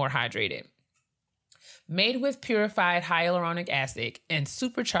 times more hydrated. Made with purified hyaluronic acid and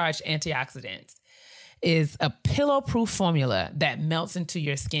supercharged antioxidants, is a pillow-proof formula that melts into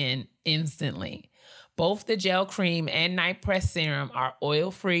your skin instantly. Both the gel cream and night press serum are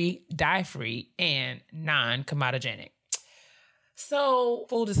oil-free, dye-free, and non-comedogenic. So,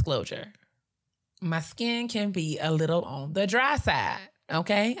 full disclosure, my skin can be a little on the dry side,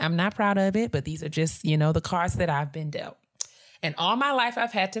 okay? I'm not proud of it, but these are just, the cards that I've been dealt. And all my life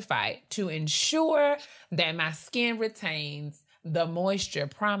I've had to fight to ensure that my skin retains the moisture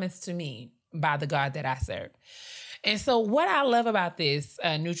promised to me by the God that I serve. And so what I love about this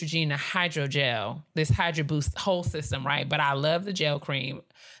Neutrogena Hydrogel, this Hydro Boost whole system, right? But I love the gel cream,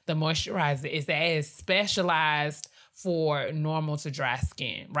 the moisturizer, is that it is specialized for normal to dry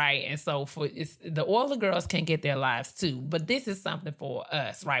skin, right? And so the oily girls can get their lives too, but this is something for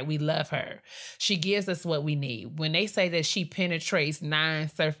us, right? We love her. She gives us what we need. When they say that she penetrates 9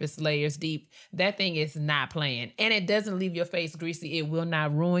 surface layers deep, that thing is not playing. And it doesn't leave your face greasy. It will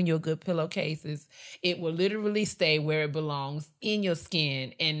not ruin your good pillowcases. It will literally stay where it belongs, in your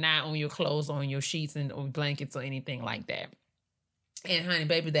skin, and not on your clothes, or on your sheets and or blankets or anything like that. And honey,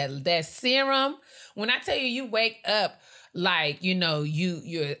 baby, that serum, when I tell you, you wake up like, you know,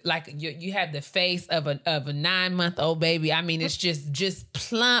 you have the face of a 9-month-old baby. I mean, it's just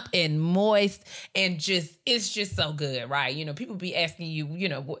plump and moist, and it's just so good, right? You know, people be asking you, you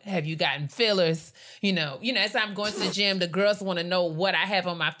know, have you gotten fillers? You know, as I'm going to the gym, the girls want to know what I have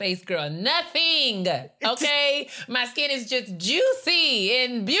on my face, girl. Nothing. Okay, my skin is just juicy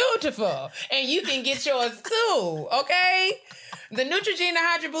and beautiful, and you can get yours too. Okay. The Neutrogena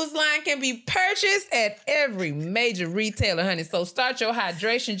Hydro Boost line can be purchased at every major retailer, honey. So start your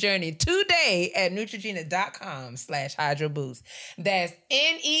hydration journey today at Neutrogena.com/Hydro Boost. That's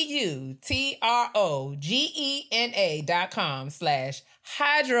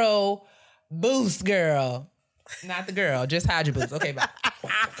NEUTROGENA.com/Hydro Boost, girl. Not the girl, just Hydro Boost. Okay, bye.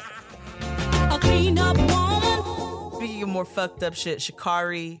 A clean up woman. Speaking of more fucked up shit,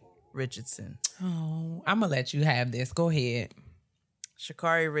 Sha'Carri Richardson. Oh, I'm going to let you have this. Go ahead.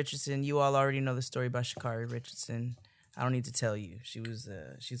 Sha'Carri Richardson, you all already know the story about Sha'Carri Richardson. I don't need to tell you. She's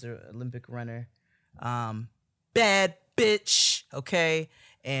an Olympic runner. Bad bitch, okay?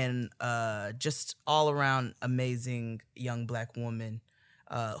 And just all around amazing young black woman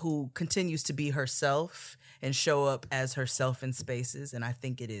who continues to be herself and show up as herself in spaces. And I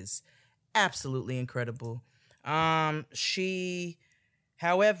think it is absolutely incredible. She,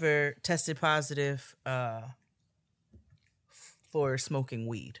 however, tested positive for smoking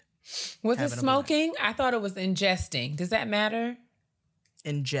weed. Was it smoking? I thought it was ingesting. Does that matter?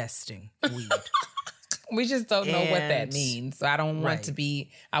 Ingesting weed. We just don't know what that means. So I don't want to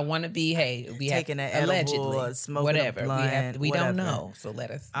be. I want to be. Hey, we taking have an allegedly edible, smoking whatever. a blunt, we whatever. don't know. So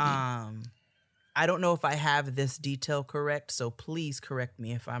let us. I don't know if I have this detail correct. So please correct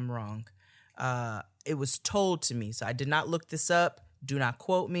me if I'm wrong. It was told to me, so I did not look this up. Do not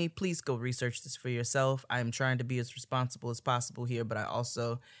quote me. Please go research this for yourself. I am trying to be as responsible as possible here, but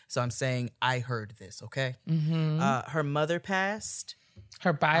so I'm saying I heard this, okay? Mm-hmm. Her mother passed.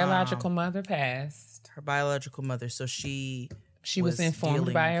 Her biological mother passed. Her biological mother. So she was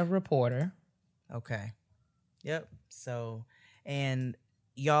informed by a reporter. Okay. Yep. So, and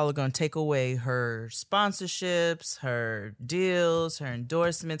y'all are going to take away her sponsorships, her deals, her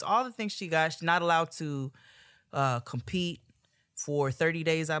endorsements, all the things she got. She's not allowed to compete for 30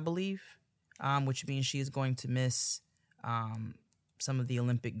 days, I believe, which means she is going to miss some of the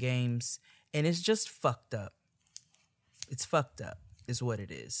Olympic Games. And it's just fucked up. It's fucked up is what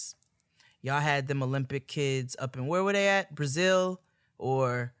it is. Y'all had them Olympic kids up in, where were they at? Brazil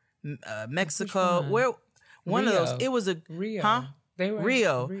or Mexico? Where one Rio. of those? It was a Rio. Huh? They were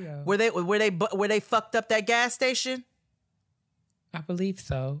Rio. Rio. Were they fucked up that gas station? I believe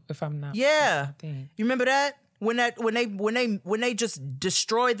so. If I'm not. Yeah. I think. You remember that? When they just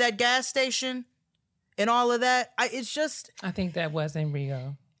destroyed that gas station and all of that, it's just. I think that was in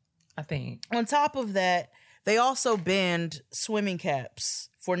Rio. I think. On top of that, they also banned swimming caps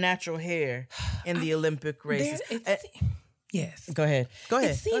for natural hair in the Olympic races. Yes. Go ahead.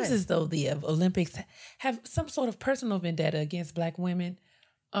 It seems as though the Olympics have some sort of personal vendetta against black women.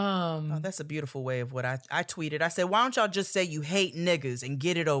 Oh, that's a beautiful way of what I tweeted. I said, why don't y'all just say you hate niggas and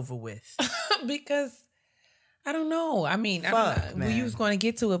get it over with? Because I don't know. I mean, we was going to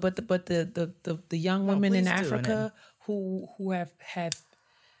get to it, but the young women in Africa who have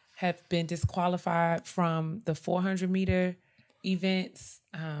been disqualified from the 400-meter events.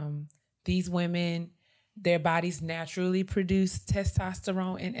 These women, their bodies naturally produce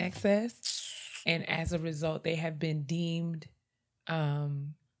testosterone in excess, and as a result, they have been deemed.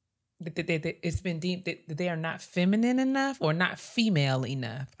 It's been deemed that they are not feminine enough or not female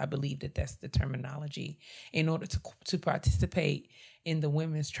enough. I believe that's the terminology in order to participate in the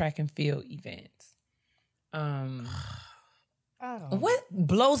women's track and field events. What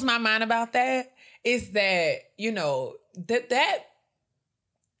blows my mind about that is that, you know,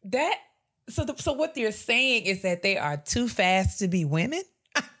 so what they're saying is that they are too fast to be women.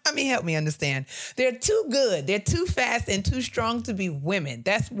 I mean, help me understand. They're too good. They're too fast and too strong to be women.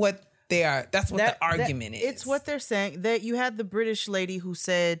 That's what they are. That's what the argument is. It's what they're saying. That you had the British lady who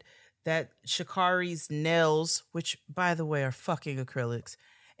said that Sha'Carri's nails, which by the way are fucking acrylics,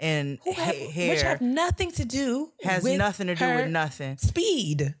 and hair, which have nothing to do has with nothing to do with nothing.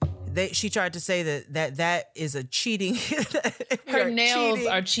 Speed. she tried to say that is a cheating. Her nails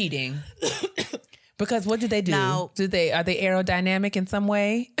are cheating. Because what do they do? Now, are they aerodynamic in some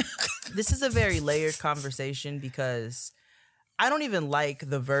way? This is a very layered conversation because I don't even like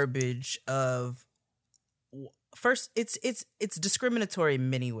the verbiage of. First, it's discriminatory in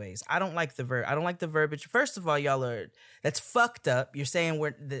many ways. I don't like the verbiage. First of all, that's fucked up. You're saying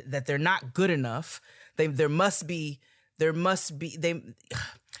that they're not good enough. There must be.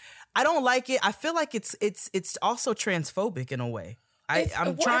 I don't like it. I feel like it's also transphobic in a way.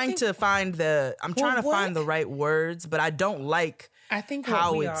 I'm trying to find the right words, but I don't like. I think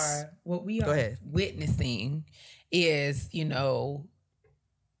how what we are witnessing is,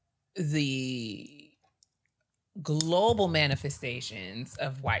 the global manifestations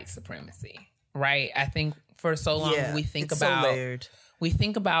of white supremacy, right? I think for so long we think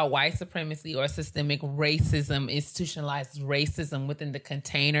about white supremacy or systemic racism, institutionalized racism within the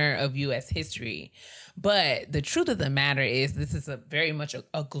container of U.S. history. But the truth of the matter is this is very much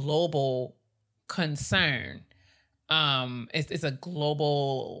a global concern. It's a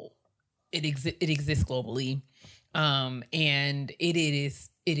global, it exists globally. And it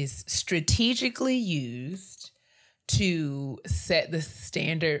is strategically used to set the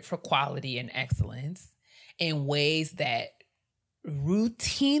standard for quality and excellence in ways that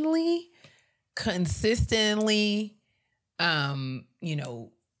routinely, consistently,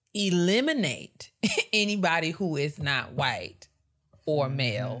 eliminate anybody who is not white or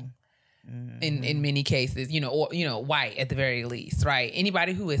male. In many cases, white at the very least, right?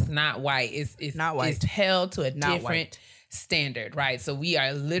 Anybody who is not white is not white. Is held to a different standard, right? So we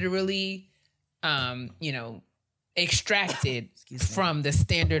are literally, extracted from the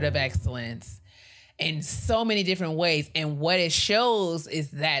standard of excellence in so many different ways. And what it shows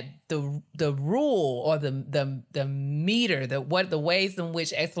is that the rule or the meter, the ways in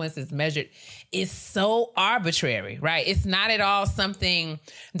which excellence is measured is so arbitrary, right? It's not at all something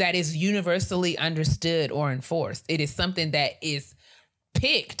that is universally understood or enforced. It is something that is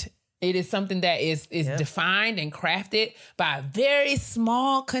picked. It is something that is defined and crafted by a very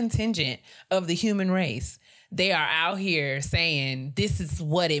small contingent of the human race. They are out here saying this is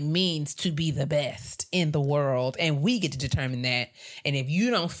what it means to be the best in the world. And we get to determine that. And if you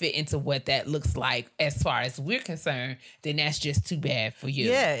don't fit into what that looks like, as far as we're concerned, then that's just too bad for you.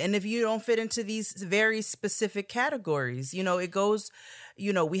 Yeah. And if you don't fit into these very specific categories, it goes,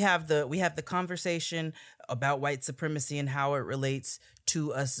 we have the conversation about white supremacy and how it relates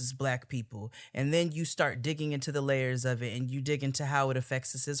to us as Black people. And then you start digging into the layers of it and you dig into how it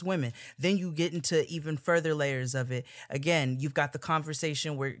affects us as women. Then you get into even further layers of it. Again, you've got the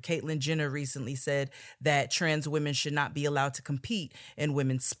conversation where Caitlyn Jenner recently said that trans women should not be allowed to compete in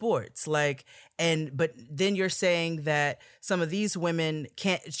women's sports. But then you're saying that some of these women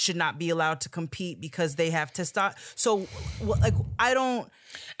should not be allowed to compete because they have testosterone. So I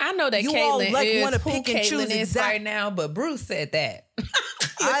know that you Caitlyn all is want to who pick and choose Caitlyn is right now, but Bruce said that.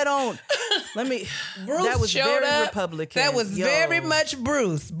 Bruce that was showed very up. Republican. That was very much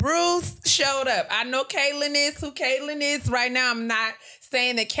Bruce. Bruce showed up. I know Caitlyn is who Caitlyn is right now. I'm not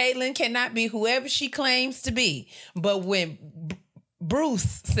saying that Caitlyn cannot be whoever she claims to be. But when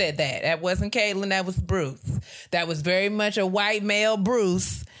Bruce said that wasn't Caitlyn, that was Bruce. That was very much a white male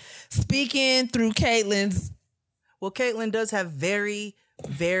Bruce speaking through Caitlyn's. Well, Caitlyn does have very,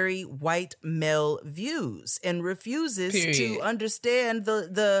 very white male views and refuses to understand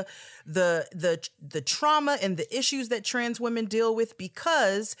the trauma and the issues that trans women deal with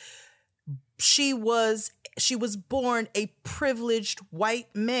because she was born a privileged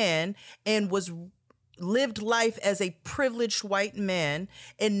white man and lived life as a privileged white man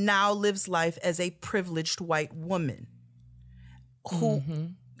and now lives life as a privileged white woman who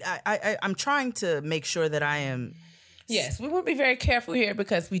I'm trying to make sure that I am. Yes, we want to be very careful here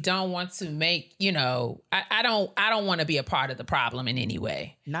because we don't want to make, I don't want to be a part of the problem in any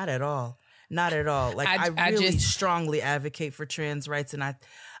way. Not at all. Not at all. Like I really strongly advocate for trans rights I'm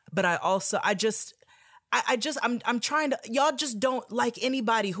trying to, y'all just don't like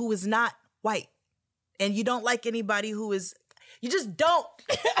anybody who is not white. And you don't like anybody who is, you just don't.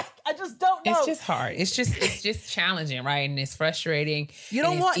 I just don't know. It's just hard. It's just challenging, right? And it's frustrating. You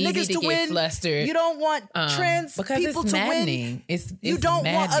don't want niggas to win. Flustered. You don't want trans people to win. You don't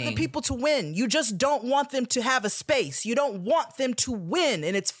want other people to win. You just don't want them to have a space. You don't want them to win.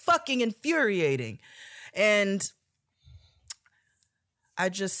 And it's fucking infuriating. And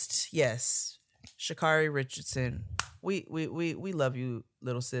yes, Sha'Carri Richardson, we love you,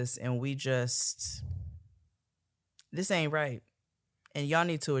 little sis. And this ain't right. And y'all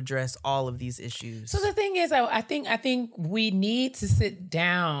need to address all of these issues. So the thing is, I think we need to sit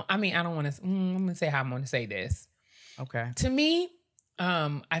down. I mean, I don't want to. I'm going to say how I'm going to say this. Okay. To me,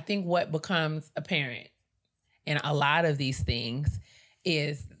 I think what becomes apparent in a lot of these things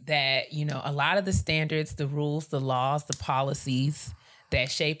is that, you know, a lot of the standards, the rules, the laws, the policies that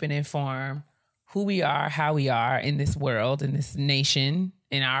shape and inform who we are, how we are in this world, in this nation,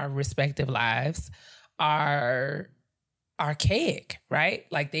 in our respective lives are archaic, right?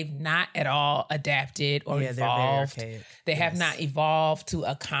 Like they've not at all adapted or evolved. They're very archaic. They have not evolved to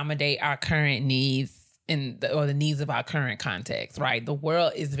accommodate our current needs or the needs of our current context, right? The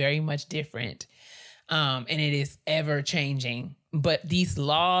world is very much different. And it is ever changing. But these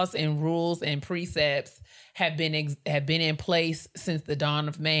laws and rules and precepts have been in place since the dawn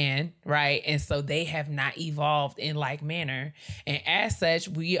of man, right? And so they have not evolved in like manner. And as such,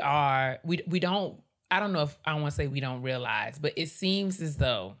 we don't, I don't know if I want to say we don't realize, but it seems as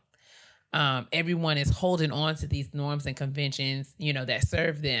though everyone is holding on to these norms and conventions, you know, that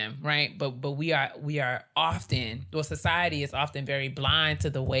serve them, right? But we are often, well, society is often very blind to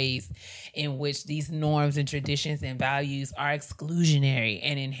the ways in which these norms and traditions and values are exclusionary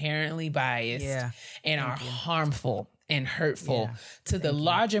and inherently biased and are harmful and hurtful to the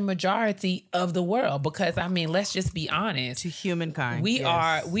larger majority of the world. Because I mean, let's just be honest. To humankind. We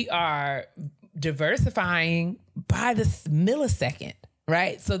are diversifying by the millisecond.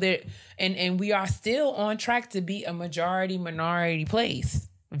 Right. So there, and we are still on track to be a majority minority place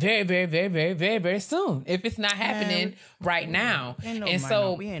very, very, very, very, very, very soon. If it's not happening right now. We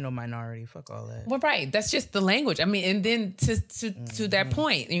ain't no minority. Fuck all that. Well, right. That's just the language. I mean, and then to that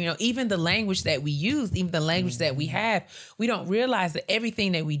point, you know, even the language that we use, even the language that we have, we don't realize that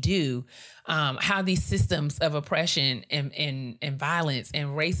everything that we do, how these systems of oppression and violence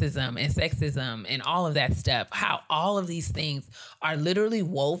and racism and sexism and all of that stuff, how all of these things are literally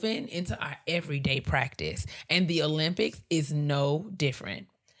woven into our everyday practice. And the Olympics is no different.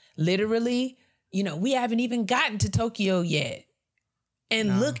 Literally, you know, we haven't even gotten to Tokyo yet.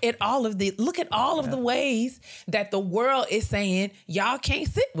 And look at all of the ways that the world is saying, y'all can't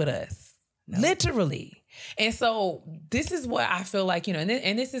sit with us. No. Literally. And so this is what I feel like, you know,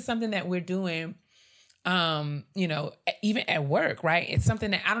 and this is something that we're doing, you know, even at work, right? It's something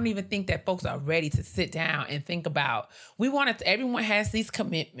that I don't even think that folks are ready to sit down and think about. Everyone has these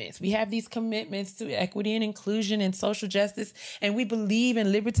commitments. We have these commitments to equity and inclusion and social justice, and we believe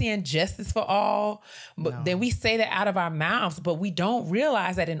in liberty and justice for all. But then we say that out of our mouths, but we don't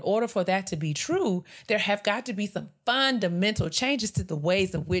realize that in order for that to be true, there have got to be some fundamental changes to the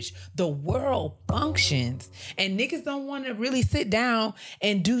ways in which the world functions. And niggas don't want to really sit down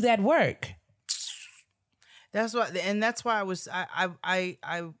and do that work. That's why I was,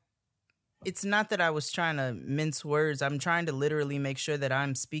 it's not that I was trying to mince words. I'm trying to literally make sure that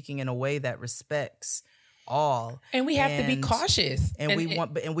I'm speaking in a way that respects all. And we have to be cautious. And we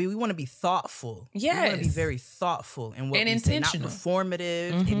want to be thoughtful. Yes. We want to be very thoughtful in what and we intentional. say, not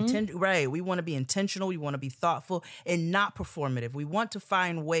performative. Right. We want to be intentional. We want to be thoughtful and not performative. We want to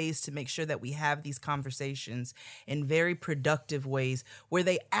find ways to make sure that we have these conversations in very productive ways where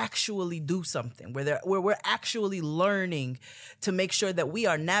they actually do something, where we're actually learning to make sure that we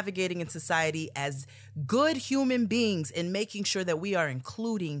are navigating in society as good human beings and making sure that we are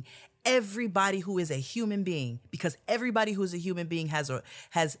including everybody who is a human being, because everybody who is a human being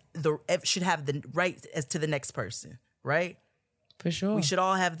should have the right as to the next person, right? For sure. We should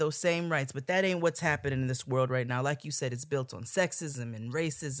all have those same rights, but that ain't what's happening in this world right now. Like you said, it's built on sexism and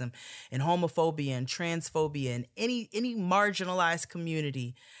racism and homophobia and transphobia, and any marginalized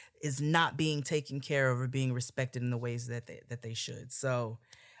community is not being taken care of or being respected in the ways that they should. So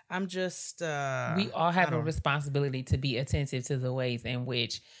I'm just we all have a responsibility to be attentive to the ways in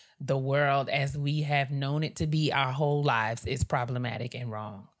which the world as we have known it to be our whole lives is problematic and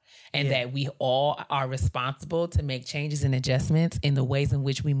wrong. And that we all are responsible to make changes and adjustments in the ways in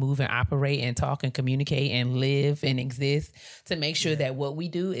which we move and operate and talk and communicate and live and exist to make sure that what we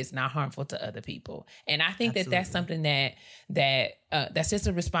do is not harmful to other people. And I think that's something that's just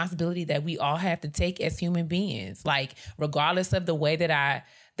a responsibility that we all have to take as human beings. Like, regardless of the way that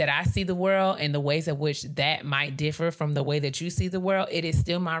I see the world and the ways in which that might differ from the way that you see the world, it is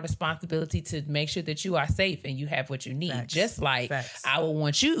still my responsibility to make sure that you are safe and you have what you need. Facts. Just like Facts. I would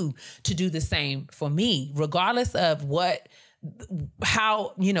want you to do the same for me, regardless of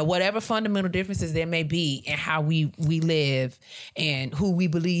how, you know, whatever fundamental differences there may be in how we live and who we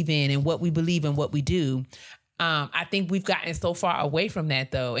believe in and what we believe and what we do. I think we've gotten so far away from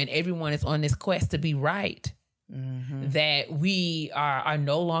that, though, and everyone is on this quest to be right. that we are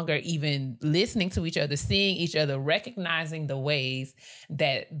no longer even listening to each other, seeing each other, recognizing the ways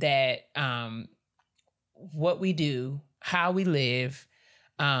that what we do, how we live,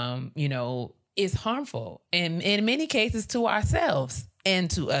 is harmful, and in many cases to ourselves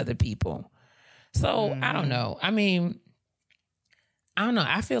and to other people. So I don't know. I mean, I don't know.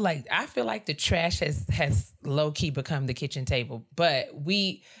 I feel like the trash has low key become the kitchen table, but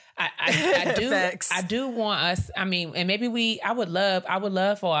I do want us. I mean, and maybe I would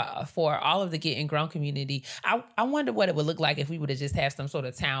love for all of the Getting Grown community. I wonder what it would look like if we would have just had some sort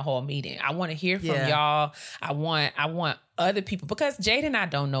of town hall meeting. I want to hear from y'all. I want other people, because Jade and I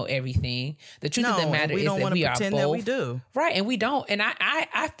don't know everything. The truth of the matter is that we are both. That we do. Right, and we don't. And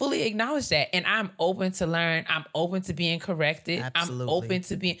I fully acknowledge that. And I'm open to learn. I'm open to being corrected. Absolutely. I'm open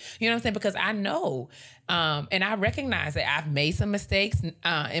to being, you know what I'm saying? Because I know, and I recognize that I've made some mistakes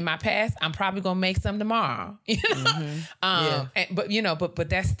in my past. I'm probably gonna make some tomorrow. But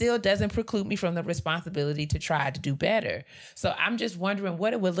that still doesn't preclude me from the responsibility to try to do better. So I'm just wondering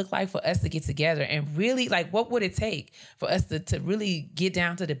what it would look like for us to get together and really, like, what would it take for us to really get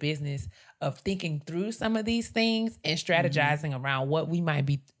down to the business of thinking through some of these things and strategizing around what we might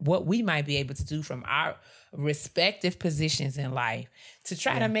be able to do from our respective positions in life to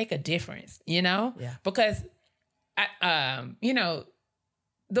try to make a difference, because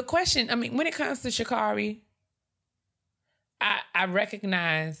the question, I mean, when it comes to Sha'Carri, I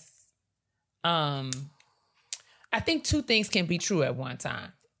recognize, I think two things can be true at one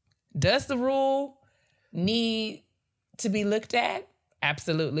time. Does the rule need to be looked at?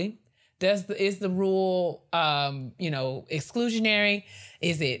 Absolutely. Is the rule, exclusionary?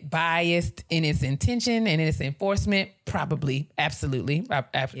 Is it biased in its intention and in its enforcement? Probably. Absolutely.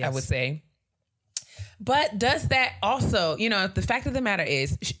 I would say. But does that also, the fact of the matter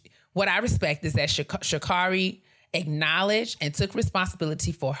is, what I respect is that Sha'Carri acknowledged and took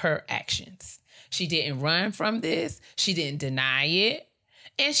responsibility for her actions. She didn't run from this. She didn't deny it.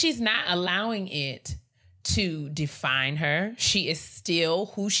 And she's not allowing it to define her. She is still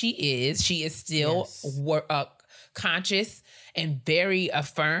who she is. She is still conscious and very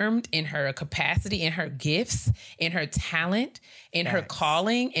affirmed in her capacity, in her gifts, in her talent, in her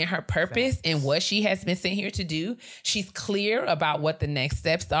calling, in her purpose, and what she has been sent here to do. She's clear about what the next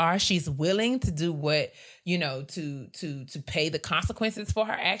steps are. She's willing to do what, to pay the consequences for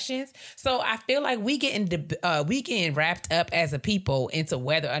her actions. So I feel like we getting wrapped up as a people into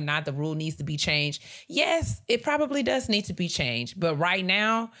whether or not the rule needs to be changed. Yes, it probably does need to be changed. But right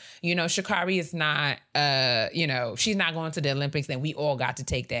now, Sha'Carri is not, she's not going to the Olympics, and we all got to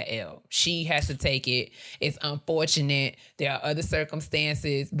take that L. She has to take it. It's unfortunate. There are other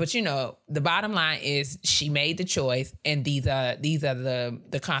circumstances, but the bottom line is she made the choice, and these are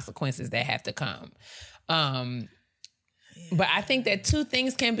the consequences that have to come. But I think that two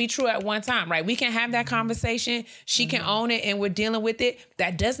things can be true at one time, right? We can have that conversation. She can own it, and we're dealing with it.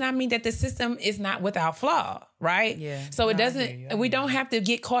 That does not mean that the system is not without flaw, right? Yeah. So it doesn't. We don't have to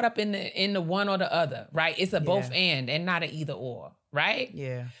get caught up in the one or the other, right? It's a both and not an either or, right?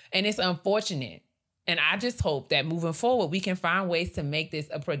 Yeah. And it's unfortunate. And I just hope that moving forward, we can find ways to make this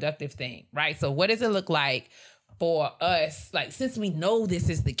a productive thing, right? So what does it look like for us? Like, since we know this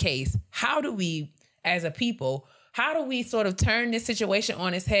is the case, how do we, as a people, how do we sort of turn this situation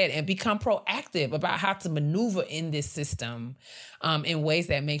on its head and become proactive about how to maneuver in this system in ways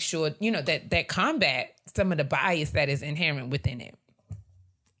that make sure, that combat some of the bias that is inherent within it?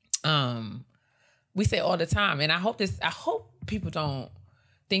 We say all the time, and I hope people don't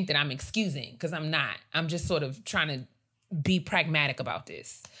think that I'm excusing, because I'm not. I'm just sort of trying to be pragmatic about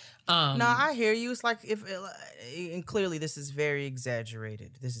this. No, I hear you. It's like and clearly this is very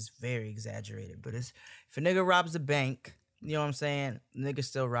exaggerated. But if a nigga robs a bank, you know what I'm saying? Nigga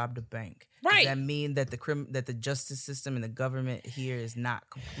still robbed a bank. Right. Does that mean that the justice system and the government here is not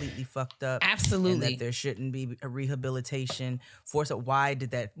completely fucked up? Absolutely. And that there shouldn't be a rehabilitation for so why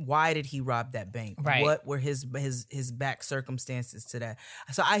did he rob that bank? Right. What were his back circumstances to that?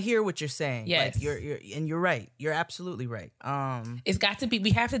 So I hear what you're saying. Yes. Like you're right. You're absolutely right. It's got to be, we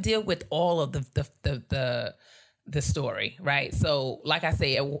have to deal with all of the story, right? So like I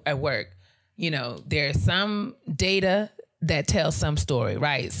say at work, there's some data that tells some story,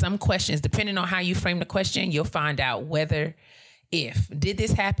 right? Some questions, depending on how you frame the question, you'll find out did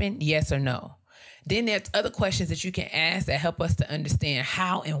this happen? Yes or no. Then there's other questions that you can ask that help us to understand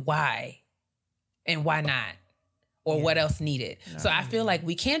how and why not, or what else needed. So I feel like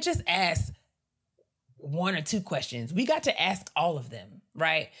we can't just ask one or two questions. We got to ask all of them,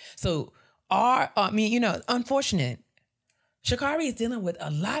 right? So unfortunate. Sha'Carri is dealing with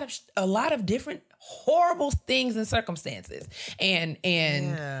a lot of different horrible things and circumstances. And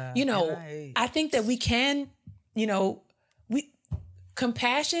I think that we can,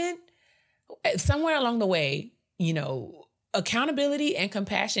 compassion somewhere along the way, accountability and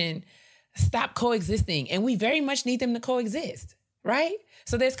compassion stop coexisting, and we very much need them to coexist, right?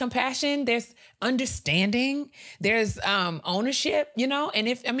 So there's compassion, there's understanding, there's ownership,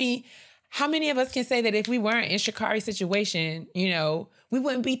 and how many of us can say that if we weren't in Sha'Carri's situation, we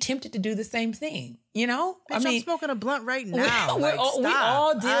wouldn't be tempted to do the same thing, Bitch, I'm smoking a blunt right now. We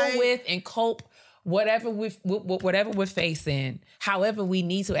all deal with and cope whatever we're facing, however we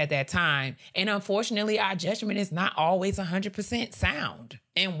need to at that time. And unfortunately, our judgment is not always 100% sound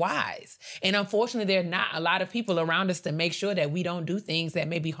and wise. And unfortunately, there are not a lot of people around us to make sure that we don't do things that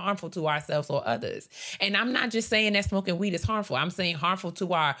may be harmful to ourselves or others. And I'm not just saying that smoking weed is harmful. I'm saying harmful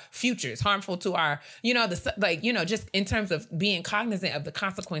to our futures, harmful to our, just in terms of being cognizant of the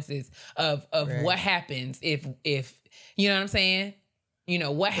consequences of right. What happens if you know what I'm saying?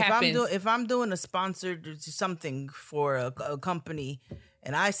 What happens if I'm doing a sponsored something for a company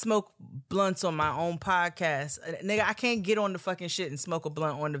and I smoke blunts on my own podcast, nigga, I can't get on the fucking shit and smoke a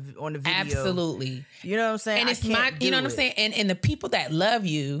blunt on the video. Absolutely. You know what I'm saying? And it's you know what I'm saying? And the people that love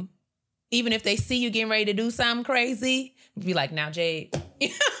you, even if they see you getting ready to do something crazy, be like, now, Jade,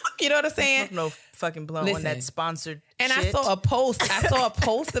 you know what I'm saying? No fucking blunt on that sponsored and shit. I saw a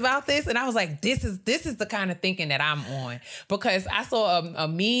post about this, and I was like, this is the kind of thinking that I'm on, because I saw a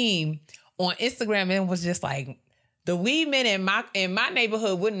meme on Instagram and it was just like, the weed men in my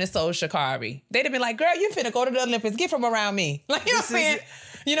neighborhood wouldn't have sold Sha'Carri. They'd have been like, girl, you finna go to the Olympics, get from around me. Like, you know what I'm saying?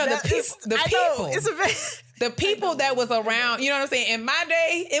 The people that was around, you know what I'm saying? In my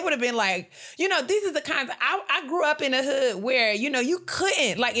day, it would have been like, these are the kinds of, I grew up in a hood where, you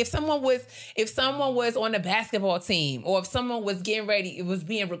couldn't, like, if someone was on the basketball team, or if someone was was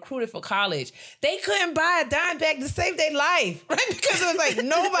being recruited for college, they couldn't buy a dime bag to save their life, right? Because it was like,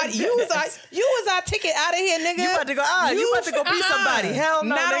 nobody, you was our ticket out of here, nigga. You about to go be somebody. Hell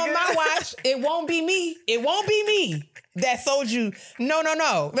no, not nigga. on my watch. It won't be me. That sold you. No.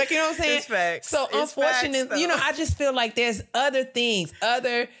 Like, you know what I'm saying? It's facts. So it's unfortunately, I just feel like there's other things,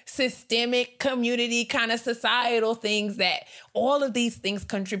 other systemic, community, kind of societal things that all of these things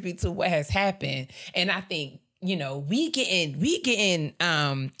contribute to what has happened. And I think, we getting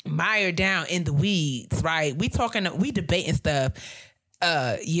mired down in the weeds, right? We debating stuff.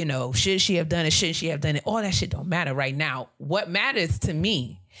 Should she have done it? Shouldn't she have done it? All that shit don't matter right now. What matters to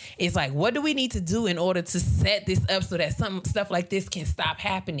me is like, what do we need to do in order to set this up so that some stuff like this can stop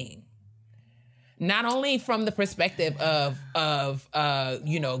happening? Not only from the perspective of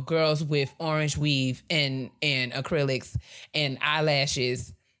girls with orange weave and acrylics and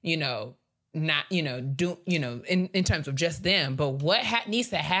eyelashes, not, in terms of just them, but what needs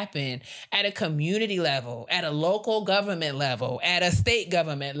to happen at a community level, at a local government level, at a state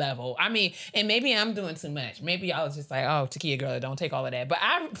government level. I mean, and maybe I'm doing too much. Maybe y'all is just like, oh, Takia girl, don't take all of that.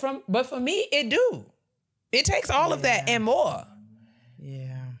 But for me, it do. It takes all of that and more.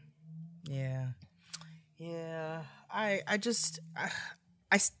 Yeah.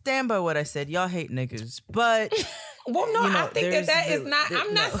 I stand by what I said. Y'all hate niggas, but well, no, I think that is not.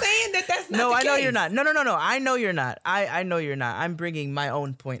 I'm not saying that that's not. No, the I know case. you're not. No. I know you're not. I know you're not. I'm bringing my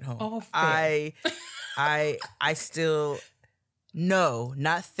own point home. Oh, fair. I still know,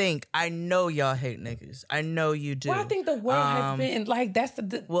 not think. I know y'all hate niggas. I know you do. Well, I think the world has been like that's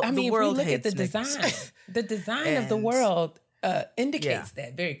the. I mean, if we look at the design, the design of the world indicates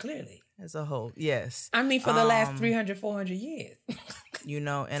that very clearly. As a whole, yes. I mean, for the last 300, 400 years.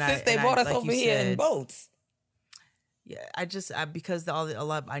 And since they brought us like over here in boats. Yeah, because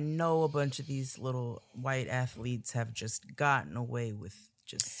I know a bunch of these little white athletes have just gotten away with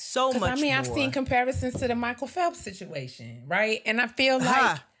just so much. I mean, more. I've seen comparisons to the Michael Phelps situation, right? And I feel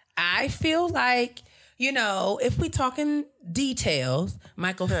like, if we talking details,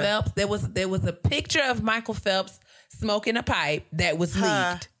 Michael Phelps, there was a picture of Michael Phelps smoking a pipe that was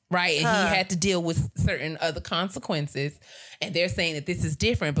leaked. Right. And he had to deal with certain other consequences. And they're saying that this is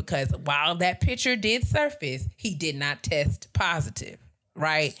different because while that picture did surface, he did not test positive.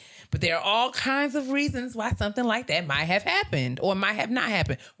 Right. But there are all kinds of reasons why something like that might have happened or might have not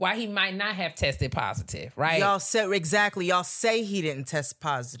happened, why he might not have tested positive. Right. Y'all say he didn't test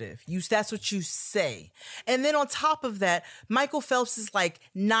positive. That's what you say. And then on top of that, Michael Phelps is like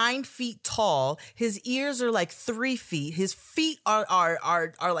 9 feet tall. His ears are like 3 feet. His feet are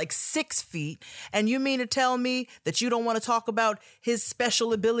like 6 feet. And you mean to tell me that you don't want to talk about his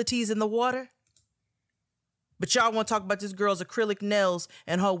special abilities in the water? But y'all want to talk about this girl's acrylic nails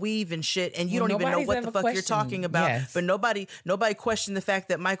and her weave and shit, and you don't even know what the fuck you're talking about. Yes. But nobody questioned the fact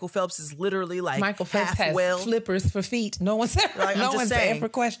that Michael Phelps is literally like Michael Phelps half has whale. flippers for feet. No one's ever, Like, no one's ever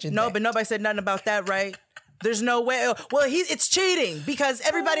questioned that. But nobody said nothing about that, right? There's no way. Well, it's cheating because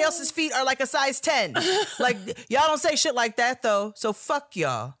everybody else's feet are like a size 10. Like, y'all don't say shit like that though. So fuck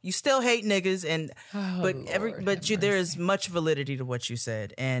y'all. You still hate niggas, and there is much validity to what you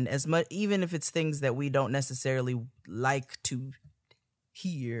said, and as much, even if it's things that we don't necessarily like to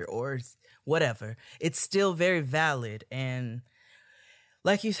hear or whatever, it's still very valid. And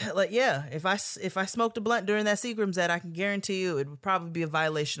like you said, like, yeah, if I smoked a blunt during that Seagram's ad, I can guarantee you it would probably be a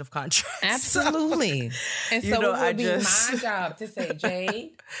violation of contract. Absolutely. And so it would be my job to say,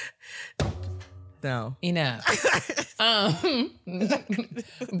 Jade, no, enough.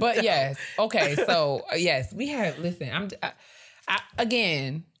 But yes, okay. So yes, we have. Listen,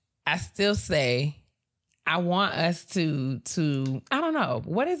 I still say, I want us to. I don't know,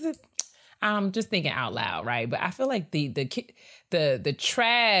 what is it. I'm just thinking out loud, right? But I feel like the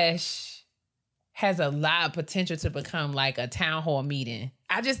trash has a lot of potential to become like a town hall meeting.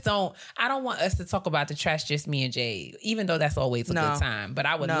 I don't want us to talk about the trash, just me and Jay, even though that's always a good time. But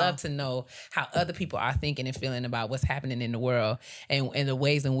I would love to know how other people are thinking and feeling about what's happening in the world, and the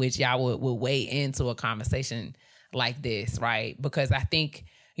ways in which y'all will weigh into a conversation like this, right? Because I think,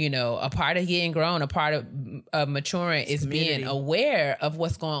 a part of getting grown, a part of maturing is being aware of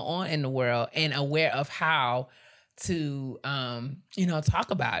what's going on in the world and aware of how to, talk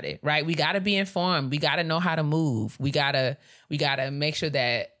about it, right? We got to be informed. We got to know how to move. We got to make sure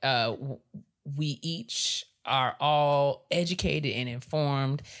that we each are all educated and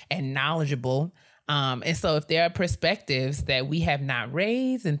informed and knowledgeable. And so if there are perspectives that we have not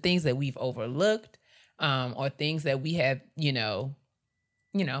raised and things that we've overlooked, or things that we have,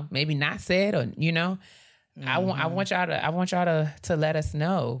 maybe not said, or, I want y'all to let us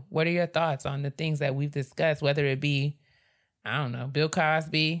know. What are your thoughts on the things that we've discussed, whether it be, I don't know, Bill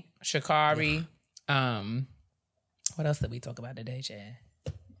Cosby, Sha'Carri, what else did we talk about today, Chad?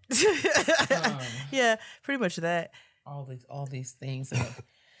 Yeah, pretty much that. All these things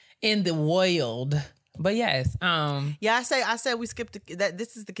in the world. But yes, yeah, I say we skipped that.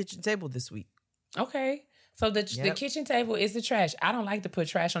 This is the kitchen table this week. Okay. So the kitchen table is the trash. I don't like to put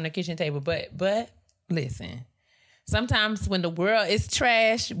trash on the kitchen table, but listen, sometimes when the world is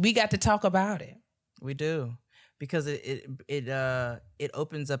trash, we got to talk about it. We do, because it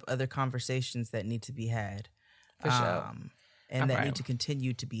opens up other conversations that need to be had, for sure, and that need to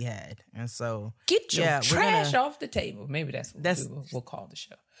continue to be had. And so, get your trash off the table. Maybe that's what we'll call the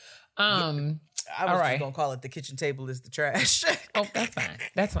show. I was just gonna call it the kitchen table is the trash. Oh, that's fine.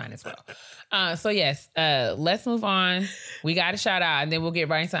 That's fine as well. So yes, let's move on. We got a shout out, and then we'll get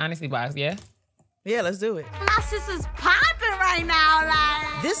right into Honesty Box. Yeah. Yeah, let's do it. My sis is popping right now.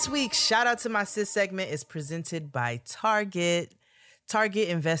 Like, this week's shout out to my sis segment is presented by Target. Target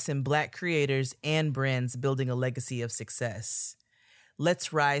invests in Black creators and brands building a legacy of success.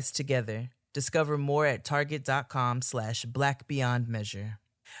 Let's rise together. Discover more at target.com/blackbeyondmeasure.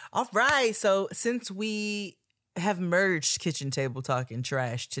 All right, so since we have merged kitchen table talk and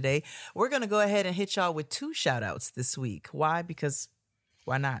trash today, we're going to go ahead and hit y'all with 2 shout-outs this week. Why? Because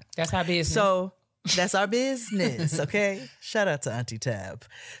why not? That's our business. So that's our business, okay? Shout out to Auntie Tab.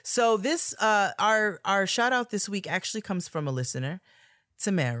 So this, our shout-out this week actually comes from a listener,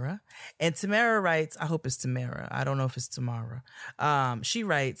 Tamara. And Tamara writes, I hope it's Tamara. I don't know if it's Tamara. She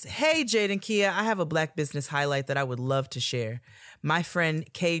writes, hey, Jade and Kia, I have a Black business highlight that I would love to share. My friend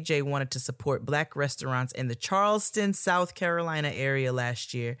KJ wanted to support Black restaurants in the Charleston, South Carolina area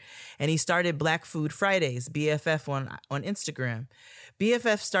last year, and he started Black Food Fridays, BFF, on Instagram.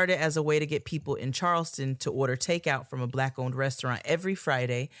 BFF started as a way to get people in Charleston to order takeout from a Black-owned restaurant every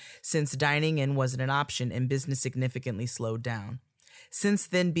Friday, since dining in wasn't an option and business significantly slowed down. Since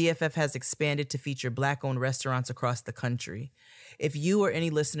then, BFF has expanded to feature Black-owned restaurants across the country. If you or any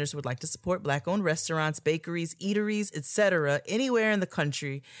listeners would like to support Black-owned restaurants, bakeries, eateries, etc., anywhere in the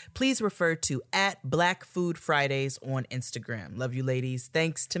country, please refer to @BlackFoodFridays on Instagram. Love you, ladies.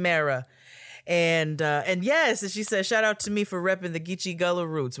 Thanks, Tamara. And yes, as she said, shout out to me for repping the Geechee Gullah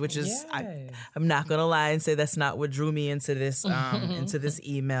roots, which is, yes. I'm not going to lie and say that's not what drew me into this, into this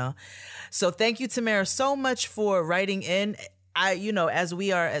email. So thank you, Tamara, so much for writing in. As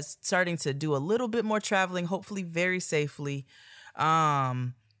we are starting to do a little bit more traveling, hopefully very safely,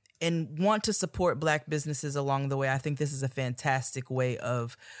 and want to support Black businesses along the way, I think this is a fantastic way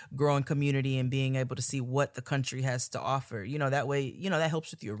of growing community and being able to see what the country has to offer. That way, that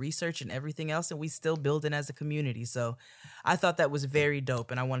helps with your research and everything else, and we still building as a community. So I thought that was very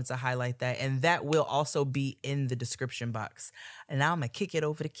dope, and I wanted to highlight that. And that will also be in the description box. And now I'm going to kick it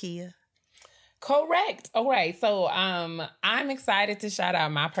over to Kia. Correct. All right. So I'm excited to shout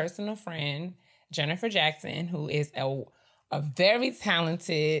out my personal friend, Jennifer Jackson, who is a very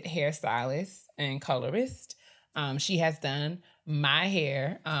talented hairstylist and colorist. She has done my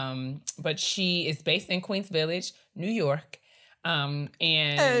hair, but she is based in Queens Village, New York. And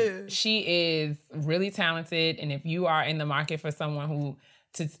she is really talented. And if you are in the market for someone who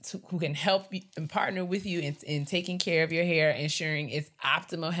can help you and partner with you in taking care of your hair, ensuring its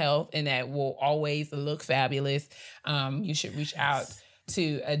optimal health and that will always look fabulous, you should reach out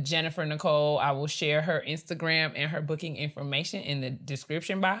to Jennifer Nicole. I will share her Instagram and her booking information in the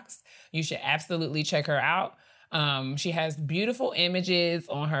description box. You should absolutely check her out. She has beautiful images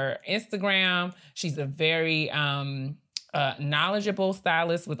on her Instagram. She's a very knowledgeable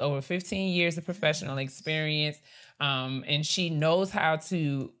stylist with over 15 years of professional experience. And she knows how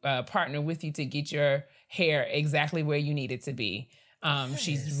to partner with you to get your hair exactly where you need it to be.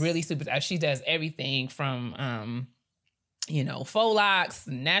 She's really super. She does everything from faux locks,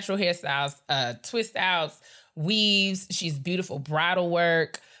 natural hairstyles, twist outs, weaves. She's beautiful bridal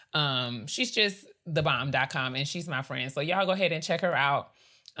work. She's just thebomb.com, and she's my friend. So y'all go ahead and check her out.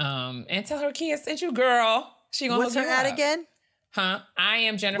 And tell her Kia sent you, girl. She gonna What's her ad again? Huh? I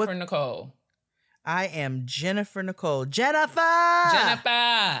am Jennifer Nicole. I am Jennifer Nicole. Jennifer!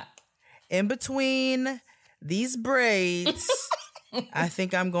 In between these braids, I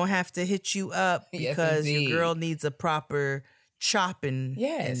think I'm going to have to hit you up because your girl needs a proper chopping.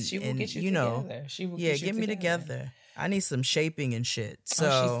 Yes, she will get you together. She will get me together. I need some shaping and shit.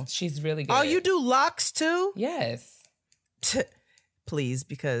 So she's really good. Oh, you do locks too? Yes. Please,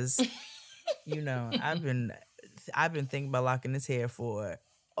 because I've been thinking about locking this hair for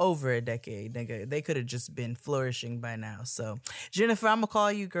over a decade, nigga. They could have just been flourishing by now. So, Jennifer, I'm gonna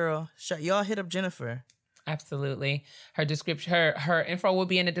call you, girl. Y'all hit up Jennifer. Absolutely. Her description, her info will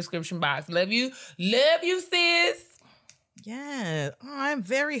be in the description box. Love you, sis. Yeah, I'm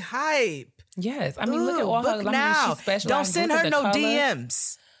very hype. Yes, I mean, look at all her. Now, don't send her no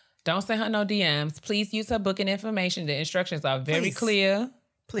DMs. Don't send her no DMs. Please use her booking information. The instructions are very clear.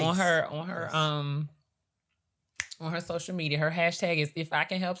 Please. On her social media. Her hashtag is if I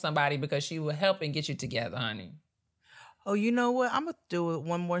can help somebody, because she will help and get you together, honey. Oh, you know what? I'm going to do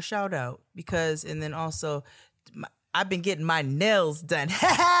one more shout out and then also I've been getting my nails done.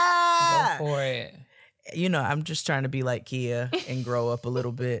 Go for it. I'm just trying to be like Kia and grow up a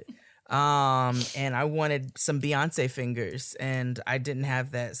little bit. And I wanted some Beyonce fingers and I didn't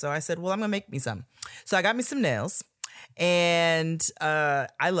have that. So I said, well, I'm going to make me some. So I got me some nails and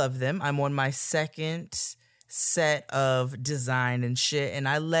I love them. I'm on my second set of design and shit, and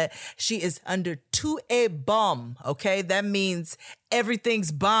she is under 2A bomb. Okay, that means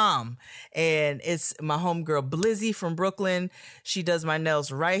everything's bomb. And it's my homegirl Blizzy from Brooklyn. She does my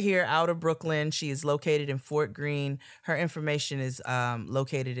nails right here out of Brooklyn. She is located in Fort Greene. Her information is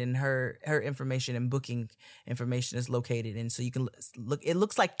located in her information, and booking information is located in. So you can look. It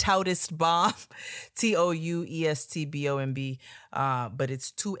looks like Toutest Bomb, TOUESTBOMB, but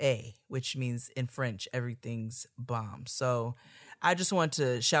it's 2A, which means in French everything's bomb. So I just want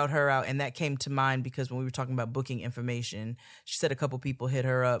to shout her out, and that came to mind because when we were talking about booking information, she said a couple people hit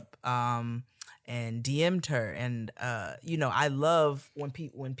her up and DM'd her, and I love when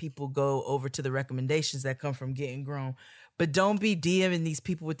people go over to the recommendations that come from Getting Grown, but don't be DMing these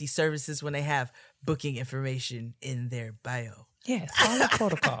people with these services when they have booking information in their bio. Yes, follow the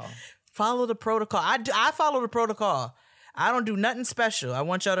protocol. Follow the protocol. I follow the protocol. I don't do nothing special. I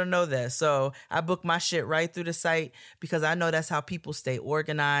want y'all to know that. So I book my shit right through the site because I know that's how people stay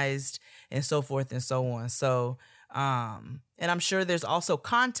organized and so forth and so on. So, and I'm sure there's also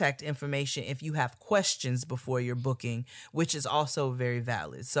contact information if you have questions before your booking, which is also very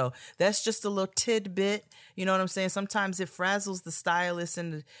valid. So that's just a little tidbit. You know what I'm saying? Sometimes it frazzles the stylists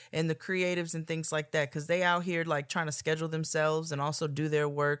and the creatives and things like that because they out here like trying to schedule themselves and also do their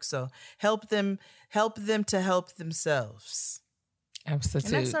work. So help them to help themselves.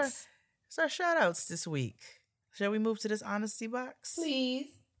 Absolutely. And that's our shout outs this week. Shall we move to this honesty box? Please.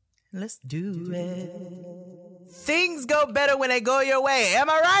 Let's do it. Things go better when they go your way. Am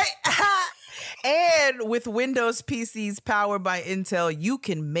I right? And with Windows PCs powered by Intel, you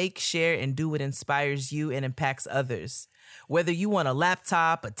can make, share, and do what inspires you and impacts others. Whether you want a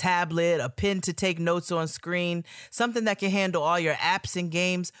laptop, a tablet, a pen to take notes on screen, something that can handle all your apps and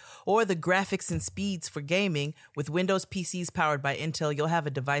games, or the graphics and speeds for gaming, with Windows PCs powered by Intel, you'll have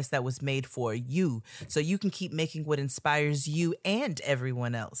a device that was made for you, so you can keep making what inspires you and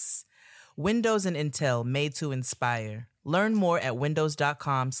everyone else. Windows and Intel, made to inspire. Learn more at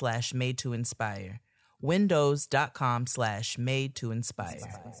windows.com/made to inspire. Windows.com/made to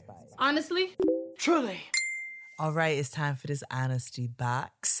inspire. Honestly? Truly. All right, it's time for this honesty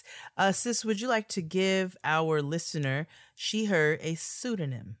box. Sis, would you like to give our listener, her, a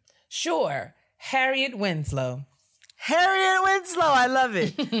pseudonym? Sure. Harriet Winslow. Harriet Winslow, I love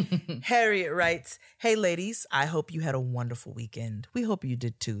it. Harriet writes, "Hey ladies, I hope you had a wonderful weekend. We hope you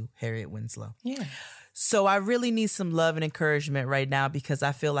did too, Harriet Winslow. Yeah. So I really need some love and encouragement right now because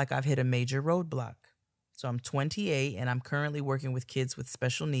I feel like I've hit a major roadblock. So I'm 28 and I'm currently working with kids with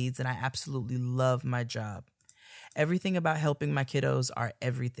special needs and I absolutely love my job. Everything about helping my kiddos are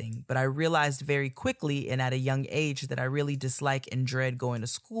everything, but I realized very quickly and at a young age that I really dislike and dread going to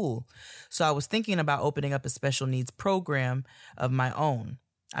school. So I was thinking about opening up a special needs program of my own.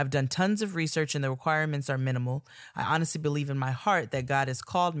 I've done tons of research and the requirements are minimal. I honestly believe in my heart that God has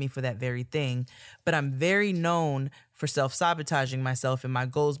called me for that very thing, but I'm very known for self-sabotaging myself and my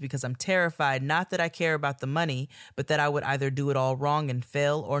goals because I'm terrified, not that I care about the money, but that I would either do it all wrong and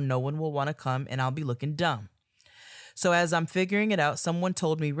fail or no one will want to come and I'll be looking dumb. So as I'm figuring it out, someone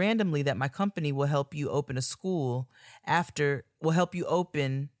told me randomly that my company will help you open a school an after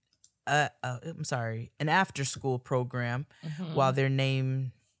school program while their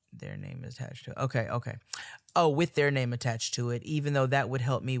name is attached to it. Okay. Oh, with their name attached to it, even though that would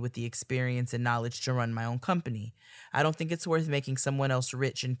help me with the experience and knowledge to run my own company. I don't think it's worth making someone else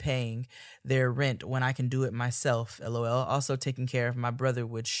rich and paying their rent when I can do it myself, LOL. Also taking care of my brother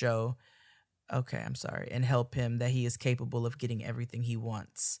would show... and help him that he is capable of getting everything he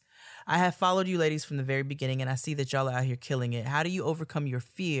wants. I have followed you ladies from the very beginning, and I see that y'all are out here killing it. How do you overcome your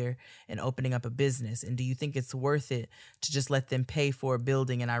fear in opening up a business? And do you think it's worth it to just let them pay for a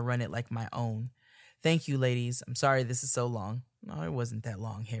building and I run it like my own? Thank you, ladies. I'm sorry this is so long. No, it wasn't that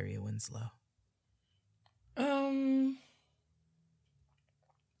long, Harriet Winslow.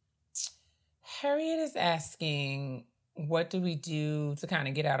 Harriet is asking, what do we do to kind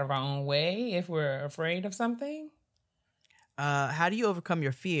of get out of our own way if we're afraid of something? How do you overcome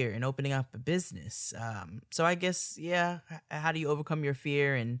your fear in opening up a business? So I guess, how do you overcome your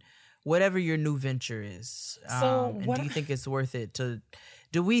fear in whatever your new venture is? Do you think it's worth it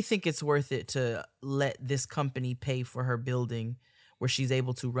do we think it's worth it to let this company pay for her building where she's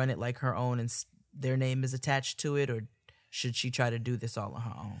able to run it like her own and their name is attached to it, or should she try to do this all on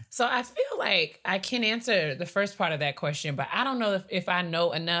her own? So I feel like I can answer the first part of that question, but I don't know if I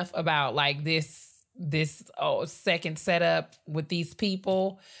know enough about like this second setup with these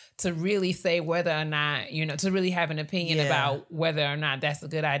people to really say whether or not, to really have an opinion about whether or not that's a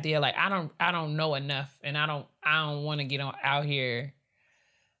good idea. Like I don't know enough, and I don't want to get out here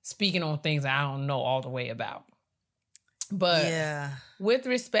speaking on things that I don't know all the way about. But with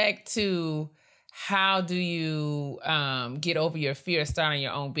respect to how do you get over your fear of starting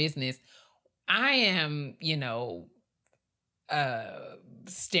your own business, I am,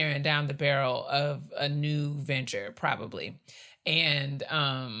 staring down the barrel of a new venture probably. And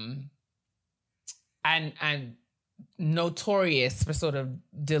I'm notorious for sort of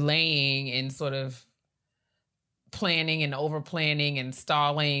delaying and sort of planning and over planning and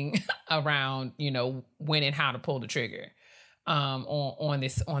stalling around, when and how to pull the trigger on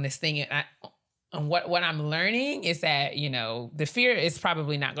this thing. And what I'm learning is that, the fear is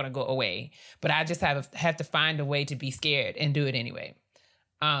probably not going to go away, but I just have to find a way to be scared and do it anyway.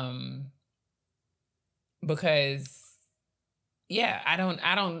 Because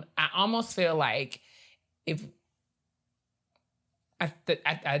I almost feel like if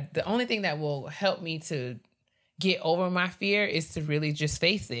the only thing that will help me to get over my fear is to really just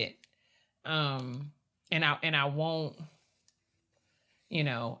face it. And I won't,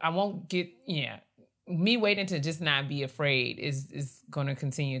 I won't get, me waiting to just not be afraid is going to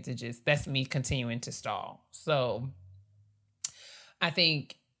continue to that's me continuing to stall. So I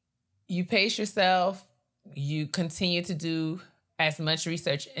think you pace yourself, you continue to do as much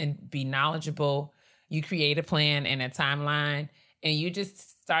research and be knowledgeable, you create a plan and a timeline, and you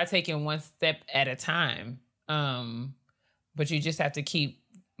just start taking one step at a time. But you just have to keep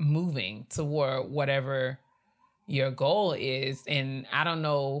moving toward whatever your goal is. And I don't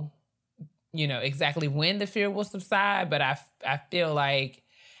know, exactly when the fear will subside, but I feel like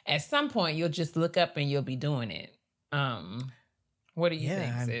at some point you'll just look up and you'll be doing it. What do you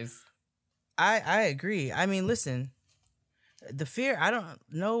think, sis? I agree. I mean, listen, the fear, I don't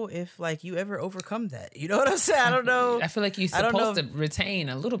know if like you ever overcome that. You know what I'm saying? I don't know. I feel like you're supposed to retain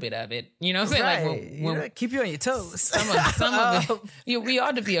a little bit of it. You know what I'm saying? Right. Like when keep you on your toes. Some of it, we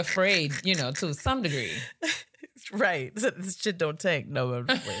ought to be afraid, to some degree. Right. This shit don't tank. No, I'm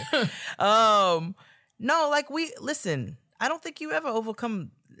just playing. No, like listen, I don't think you ever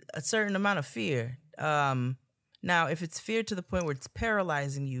overcome a certain amount of fear. Now, if it's fear to the point where it's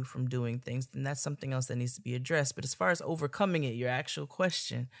paralyzing you from doing things, then that's something else that needs to be addressed. But as far as overcoming it, your actual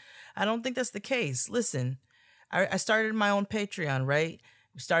question, I don't think that's the case. Listen, I started my own Patreon, right?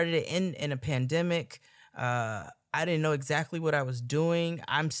 We started it in a pandemic. I didn't know exactly what I was doing.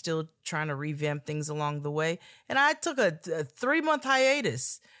 I'm still trying to revamp things along the way. And I took a 3-month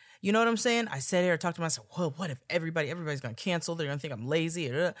hiatus. You know what I'm saying? I sat here and talked to myself, well, what if everybody's going to cancel? They're going to think I'm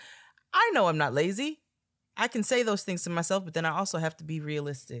lazy. I know I'm not lazy. I can say those things to myself, but then I also have to be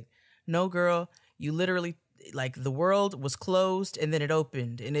realistic. No, girl, you literally, like, the world was closed and then it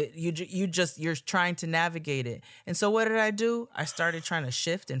opened, and you're trying to navigate it. And so what did I do? I started trying to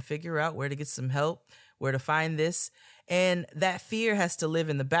shift and figure out where to get some help, where to find this. And that fear has to live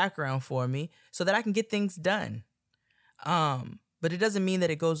in the background for me so that I can get things done. But it doesn't mean that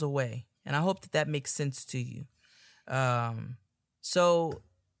it goes away. And I hope that makes sense to you. So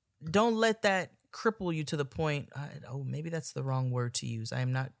don't let that cripple you to the point. Maybe that's the wrong word to use.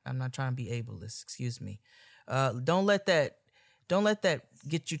 I'm not trying to be ableist. Excuse me. Don't let that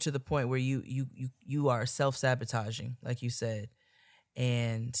get you to the point where you are self-sabotaging, like you said,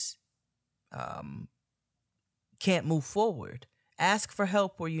 and can't move forward. Ask for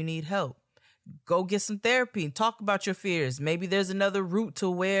help where you need help. Go get some therapy and talk about your fears. Maybe there's another route to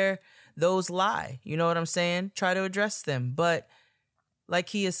where those lie. You know what I'm saying? Try to address them. But like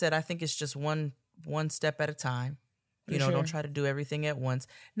Kia said, I think it's just one step at a time. Don't try to do everything at once.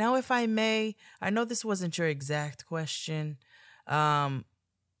 Now, if I may, I know this wasn't your exact question, but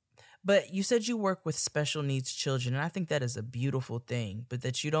you said you work with special needs children, and I think that is a beautiful thing, but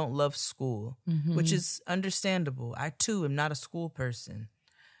that you don't love school, which is understandable. I, too, am not a school person.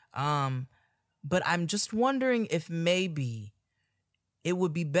 But I'm just wondering if maybe it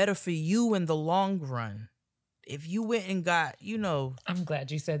would be better for you in the long run if you went and got, I'm glad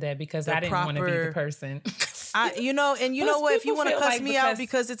you said that because I didn't want to be the person. You know what? If you want to cuss me out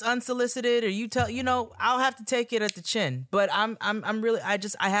because it's unsolicited, or you tell, I'll have to take it at the chin. But I'm really, I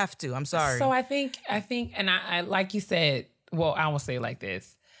have to. I'm sorry. So I think, and I like you said. Well, I will say it like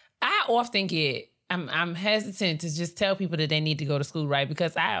this. I often I'm hesitant to just tell people that they need to go to school, right?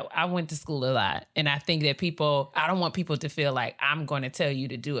 Because I went to school a lot, and I think that I don't want people to feel like I'm going to tell you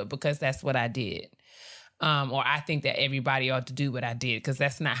to do it because that's what I did. Or I think that everybody ought to do what I did, because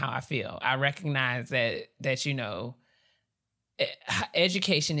that's not how I feel. I recognize that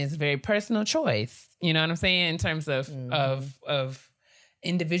education is a very personal choice. You know what I'm saying? In terms of of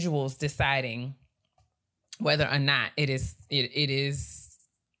individuals deciding whether or not it is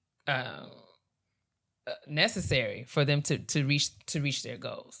necessary for them to reach their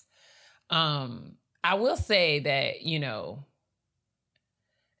goals. I will say that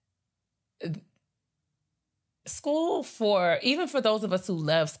school, even for those of us who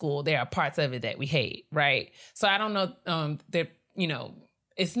love school, there are parts of it that we hate, right? So I don't know that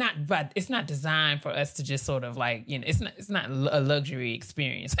it's not designed for us to just sort of like, it's not a luxury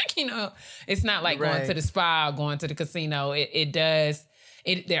experience. Like, it's not like going to the spa or going to the casino.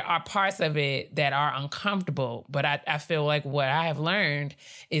 There are parts of it that are uncomfortable, but I feel like what I have learned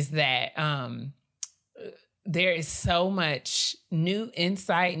is that there is so much new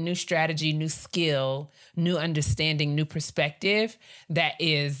insight, new strategy, new skill, new understanding, new perspective that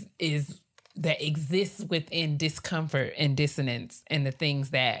exists within discomfort and dissonance and the things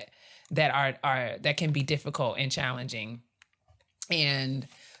that can be difficult and challenging. And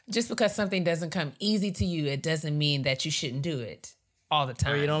just because something doesn't come easy to you, it doesn't mean that you shouldn't do it all the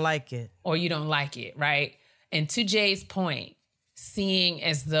time. Or you don't like it. Right? And to Jay's point, seeing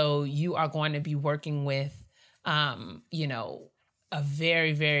as though you are going to be working with a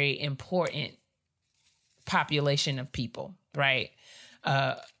very, very important population of people, right?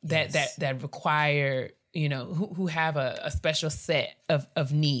 That require, who have a special set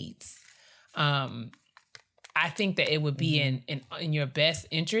of needs. I think that it would be in your best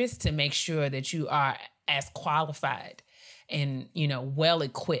interest to make sure that you are as qualified and, well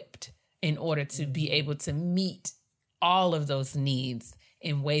equipped in order to be able to meet all of those needs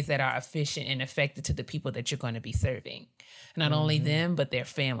in ways that are efficient and effective to the people that you're going to be serving. Not only them, but their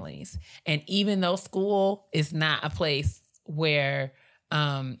families. And even though school is not a place where,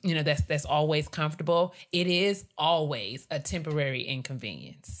 that's always comfortable, it is always a temporary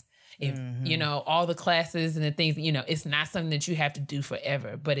inconvenience. If, you know, all the classes and the things, you know, it's not something that you have to do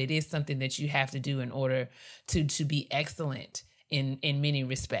forever, but it is something that you have to do in order to be excellent in many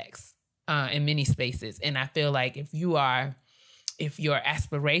respects, in many spaces. And I feel like if your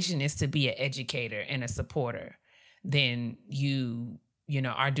aspiration is to be an educator and a supporter, then you know,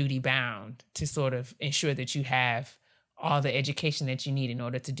 are duty bound to sort of ensure that you have all the education that you need in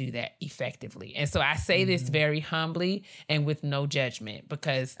order to do that effectively. And so I say this very humbly and with no judgment,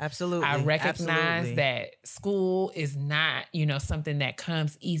 because absolutely, I recognize that school is not, you know, something that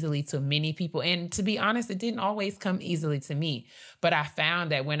comes easily to many people. And to be honest, it didn't always come easily to me. But I found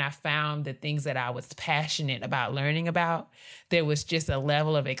that when I found the things that I was passionate about learning about, there was just a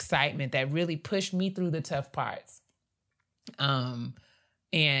level of excitement that really pushed me through the tough parts. And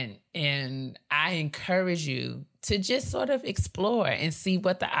I encourage you to just sort of explore and see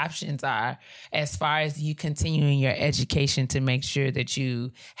what the options are as far as you continuing your education to make sure that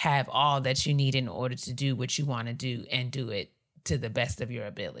you have all that you need in order to do what you want to do and do it to the best of your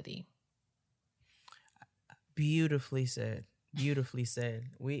ability. Beautifully said. Beautifully said.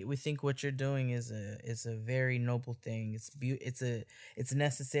 We think what you're doing is a very noble thing. It's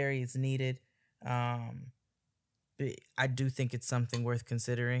necessary. It's needed. I do think it's something worth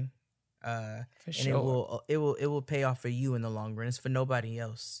considering. For sure. And it will pay off for you in the long run. It's for nobody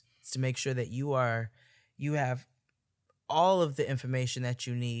else. It's to make sure that you have all of the information that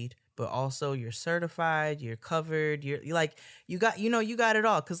you need, but also you're certified, you're covered, you got it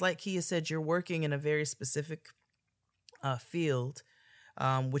all. Cause like Kia said, you're working in a very specific field,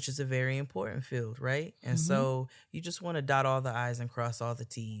 which is a very important field, right? And so you just want to dot all the I's and cross all the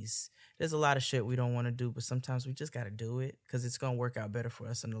T's. There's a lot of shit we don't want to do, but sometimes we just got to do it because it's going to work out better for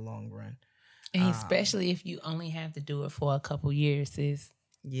us in the long run. And especially if you only have to do it for a couple years, sis.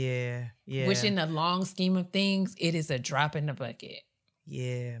 Yeah. Which in the long scheme of things, it is a drop in the bucket.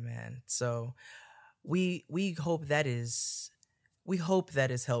 Yeah, man. So we hope that is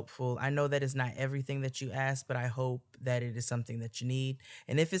helpful. I know that is not everything that you ask, but I hope that it is something that you need.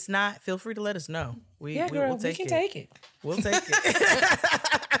 And if it's not, feel free to let us know. We can take it. We'll take it.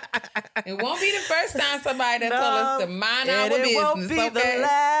 It won't be the first time somebody told us to mind our business. It won't be the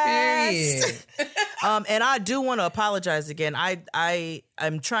last. Period. And I do want to apologize again.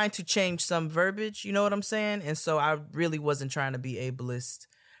 I'm trying to change some verbiage. You know what I'm saying? And so I really wasn't trying to be ableist.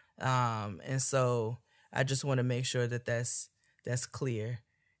 And so I just want to make sure that that's clear,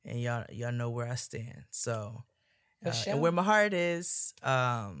 and y'all know where I stand. So, sure. And where my heart is.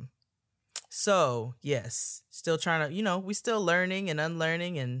 So yes, still trying to, we still learning and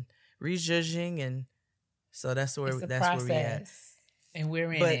unlearning and rejudging, and so that's where we at. And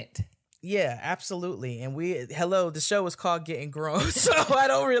we're in it. Yeah, absolutely. And the show is called Getting Grown, so I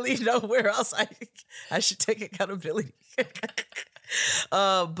don't really know where else I should take accountability.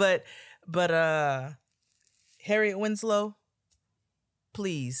 But Harriet Winslow,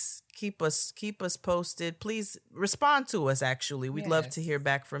 please keep us posted. Please respond to us. Actually, we'd love to hear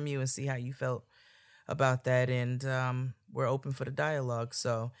back from you and see how you felt about that. And we're open for the dialogue.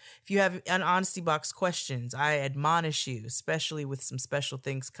 So if you have an Honesty Box questions, I admonish you, especially with some special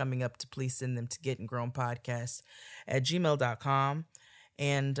things coming up, to please send them to gettingggrownpodcast@gmail.com.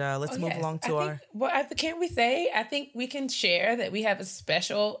 And let's move along to can't we say, I think we can share that we have a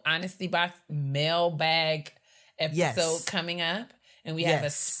special Honesty Box mailbag episode coming up. And we have a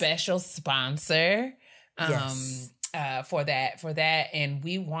special sponsor for that. And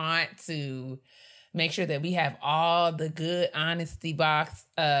we want to make sure that we have all the good Honesty Box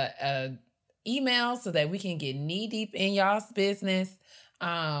emails so that we can get knee deep in y'all's business.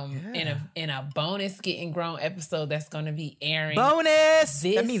 In a bonus Getting Grown episode that's going to be airing. Bonus!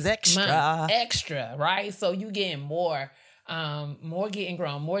 That means extra. Extra, right? So you getting more Getting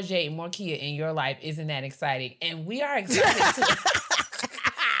Grown, more Jade, more Kia in your life. Isn't that exciting? And we are excited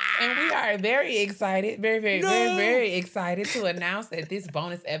and we are very excited, very, very, very, very excited to announce that this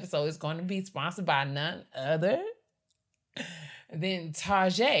bonus episode is going to be sponsored by none other than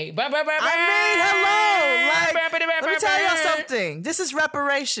Tajay. Hello. Let me tell y'all something. This is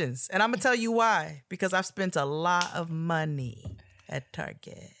reparations. And I'm going to tell you why. Because I've spent a lot of money at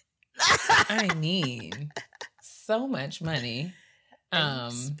Target. I mean, so much money.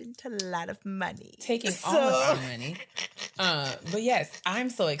 Spent a lot of money. Taking all of our money. But yes, I'm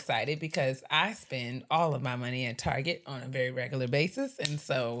so excited because I spend all of my money at Target on a very regular basis. And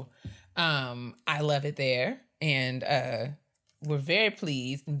so I love it there. And we're very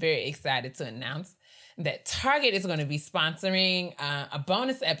pleased and very excited to announce that Target is going to be sponsoring a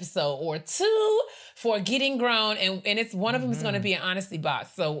bonus episode or two for Getting Grown. And it's one of them is going to be an honesty box.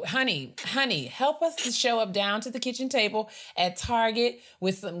 So, honey, help us to show up down to the kitchen table at Target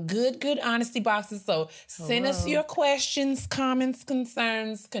with some good honesty boxes. So send us your questions, comments,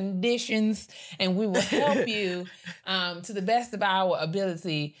 concerns, conditions, and we will help you to the best of our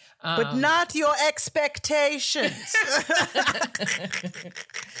ability. But not your expectations.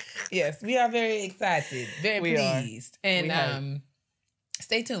 Yes, we are very excited, very pleased. And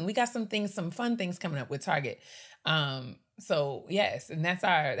stay tuned. We got some fun things coming up with Target. So yes, and that's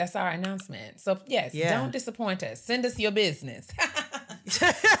our announcement. So yes, don't disappoint us. Send us your business.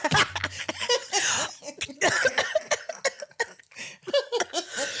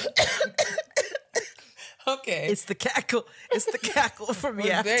 Okay. It's the cackle. It's the cackle for me.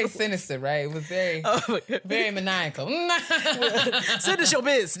 It was very sinister, right? It was very, very maniacal. Send us your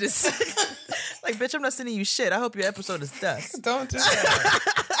business. Like, bitch, I'm not sending you shit. I hope your episode is dust. Don't do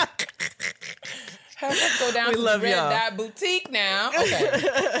that. Have us go down to the Red Dot Boutique now.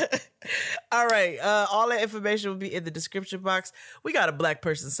 Okay. All right. All that information will be in the description box. We got a Black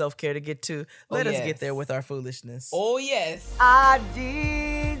person self-care to get to. Let us get there with our foolishness. Oh, yes. I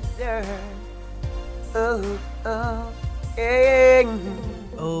deserve. Oh,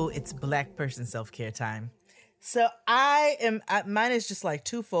 it's Black person self-care time. So mine is just like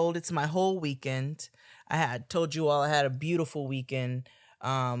twofold. It's my whole weekend. I had told you all I had a beautiful weekend.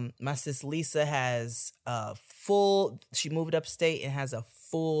 My sis Lisa has she moved upstate and has a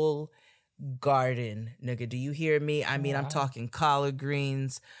full garden, nigga. Do you hear me? I mean, I'm talking collard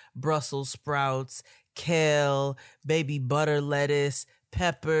greens, Brussels sprouts, kale, baby butter lettuce,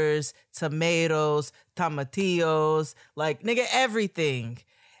 peppers, tomatoes, tomatillos, like, nigga, everything.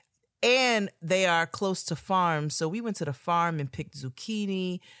 And they are close to farms. So we went to the farm and picked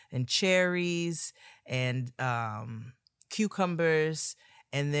zucchini and cherries and cucumbers.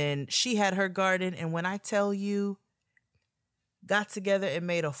 And then she had her garden. And when I tell you, got together and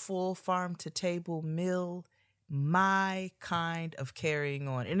made a full farm-to-table meal, my kind of carrying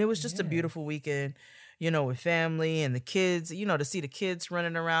on. And it was just a beautiful weekend, with family and the kids, to see the kids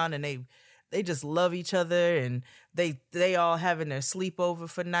running around and they just love each other and they all having their sleepover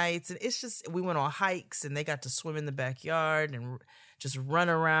for nights. And it's just, we went on hikes and they got to swim in the backyard and just run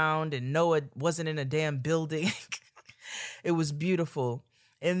around, and Noah wasn't in a damn building. It was beautiful.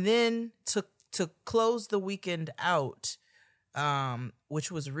 And then to close the weekend out,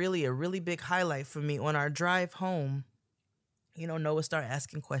 which was really a really big highlight for me, on our drive home, Noah started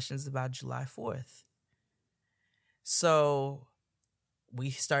asking questions about July 4th. So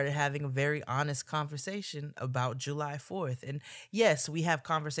we started having a very honest conversation about July 4th. And yes, we have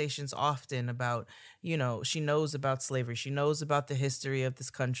conversations often about, she knows about slavery. She knows about the history of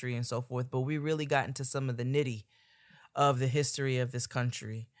this country and so forth. But we really got into some of the nitty of the history of this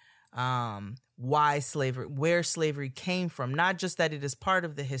country. Why slavery, where slavery came from, not just that it is part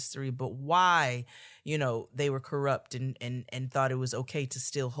of the history, but why, they were corrupt and thought it was okay to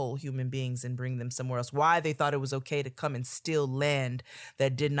steal whole human beings and bring them somewhere else, why they thought it was okay to come and steal land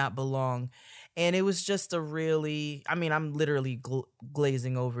that did not belong. And it was just I'm literally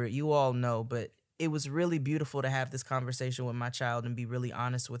glazing over it. You all know, but it was really beautiful to have this conversation with my child and be really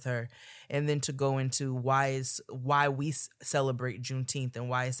honest with her. And then to go into why we celebrate Juneteenth and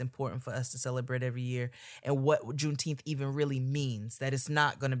why it's important for us to celebrate every year, and what Juneteenth even really means, that it's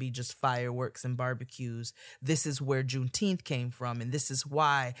not going to be just fireworks and barbecues. This is where Juneteenth came from, and this is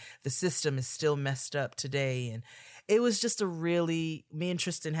why the system is still messed up today. And it was just me and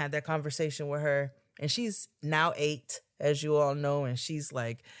Tristan had that conversation with her, and she's now 8, as you all know, and she's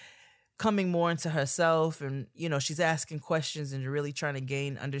like coming more into herself, and she's asking questions and really trying to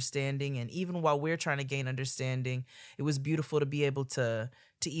gain understanding. And even while we're trying to gain understanding, it was beautiful to be able to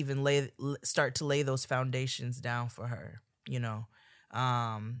even start to lay those foundations down for her,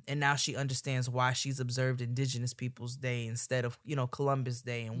 and now she understands why she's observed Indigenous Peoples Day instead of Columbus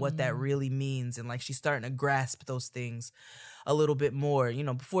Day, and what that really means. And like, she's starting to grasp those things a little bit more.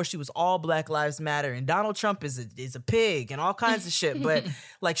 Before she was all Black Lives Matter and Donald Trump is a pig and all kinds of shit. But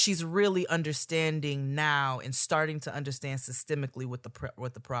like, she's really understanding now and starting to understand systemically what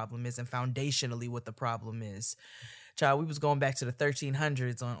the problem is, and foundationally what the problem is. Child, we was going back to the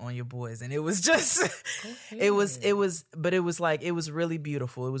 1300s on your boys, and it was just, it was really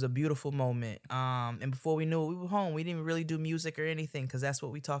beautiful. It was a beautiful moment. And before we knew it, we were home. We didn't even really do music or anything, because that's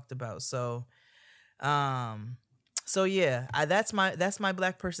what we talked about. So yeah, that's my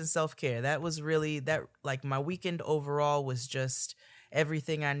Black person self-care. That was really like, my weekend overall was just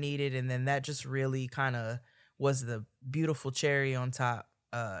everything I needed. And then that just really kind of was the beautiful cherry on top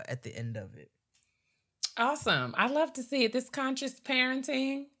at the end of it. Awesome. I love to see it. This conscious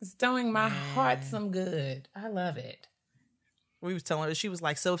parenting is doing my heart some good. I love it. We was telling her, she was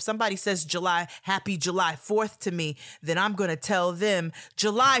like, so if somebody says happy July 4th to me, then I'm going to tell them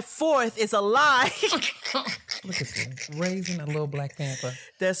July 4th is a lie. Look at this. Raising a little Black Panther.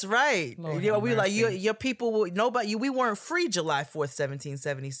 That's right. Lord You know, have we like, mercy. your people, nobody, we weren't free July 4th,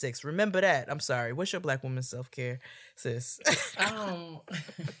 1776. Remember that. I'm sorry. What's your Black woman self-care, sis?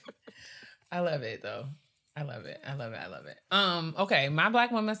 I love it though. I love it. Okay, my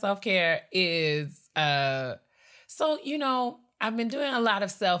Black woman self-care is so, you know, I've been doing a lot of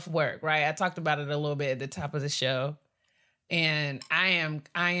self-work, right? I talked about it a little bit at the top of the show. And I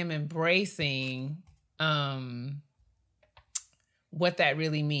am embracing what that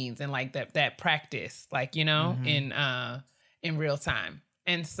really means and like that practice, like, you know, in real time.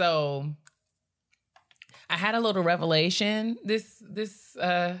 And so I had a little revelation this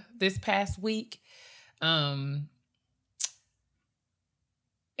past week. And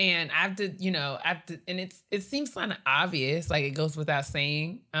and it seems kind of obvious, like it goes without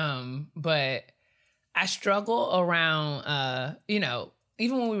saying. But I struggle around,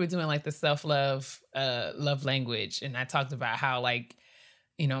 even when we were doing like the self-love, love language. And I talked about how like,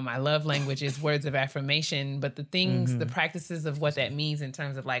 you know, my love language is words of affirmation, but the things, the practices of what that means in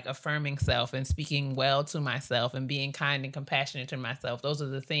terms of like affirming self and speaking well to myself and being kind and compassionate to myself. Those are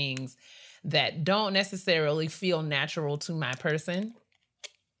the things that don't necessarily feel natural to my person.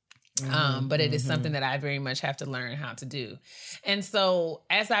 But it is something that I very much have to learn how to do. And so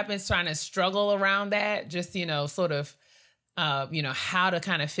as I've been trying to struggle around that, just, you know, sort of, how to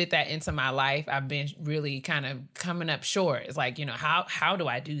kind of fit that into my life, I've been really kind of coming up short. It's like, you know, how do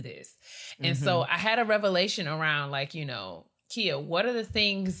I do this? And so I had a revelation around like, you know, Kia, what are the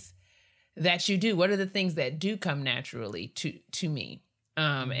things that you do? What are the things that do come naturally to me?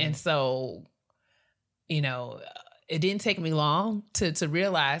 And so, you know, it didn't take me long to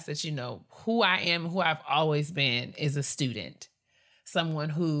realize that, you know, who I am, who I've always been is a student, someone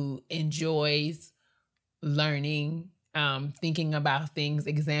who enjoys learning, thinking about things,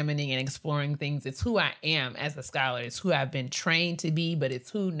 examining and exploring things. It's who I am as a scholar. It's who I've been trained to be, but it's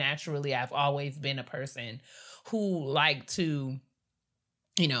who naturally I've always been a person who like to,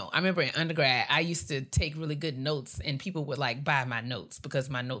 you know, I remember in undergrad, I used to take really good notes and people would like buy my notes because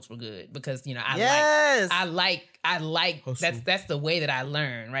my notes were good because, you know, I like, that's the way that I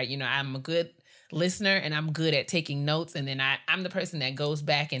learn, right? You know, I'm a good listener and I'm good at taking notes. And then I'm the person that goes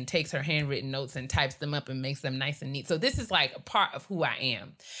back and takes her handwritten notes and types them up and makes them nice and neat. So this is like a part of who I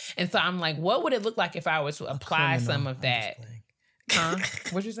am. And so I'm like, what would it look like if I were to apply some of that? Huh?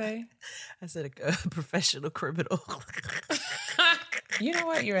 What'd you say? I said a professional criminal. You know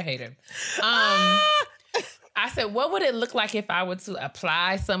what? You're a hater. I said, what would it look like if I were to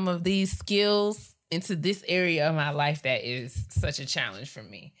apply some of these skills into this area of my life that is such a challenge for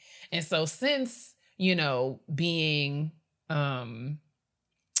me? And so since, you know, being, you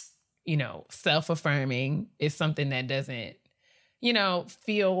know, self-affirming is something that doesn't, you know,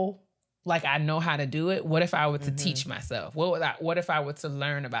 feel like I know how to do it. What if I were to teach myself? What if I were to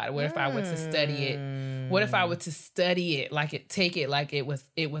learn about it? What if I were to study it? What if I were to study it take it like it was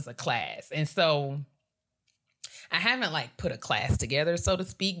a class? And so I haven't like put a class together, so to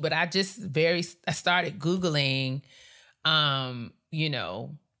speak, but I started Googling, you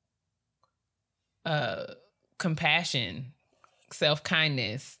know, compassion,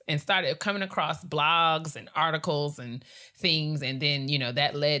 self-kindness, and started coming across blogs and articles and things. And then, you know,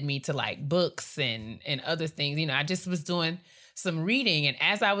 that led me to like books and other things. You know, I just was doing some reading. And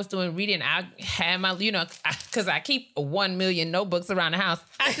as I was doing reading, I had my, you know, because I keep 1 million notebooks around the house.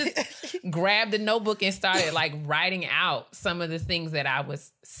 I just grabbed the notebook and started like writing out some of the things that I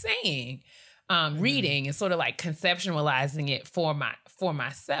was saying, reading, and sort of like conceptualizing it for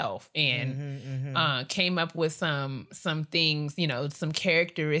myself, and came up with some things, you know, some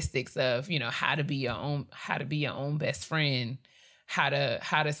characteristics of, you know, how to be your own best friend, how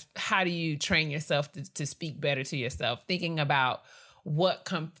do you train yourself to speak better to yourself, thinking about what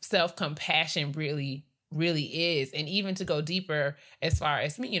self-compassion really is, and even to go deeper as far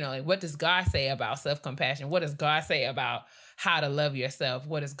as me, you know, like what does God say about self-compassion? What does God say about how to love yourself?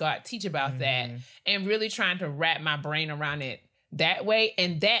 What does God teach about that? And really trying to wrap my brain around it that way.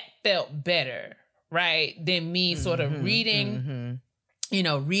 And that felt better, right? Than me sort of reading, you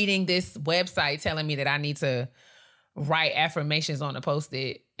know, reading this website telling me that I need to write affirmations on a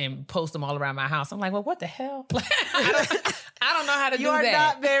Post-it and post them all around my house. I'm like, well, what the hell? I don't know how to do that. You are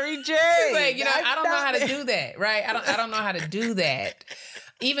not Mary J. Like, you know, I don't know how to do that, right? I don't know how to do that.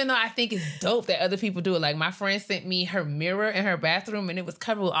 even though I think it's dope that other people do it. Like my friend sent me her mirror in her bathroom and it was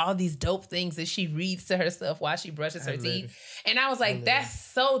covered with all these dope things that she reads to herself while she brushes her teeth. And I was like, that's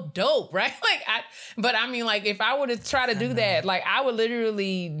so dope, right? But I mean, like if I were to try to do that, like I would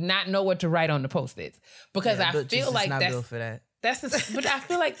literally not know what to write on the Post-its because I feel like not built for that. But I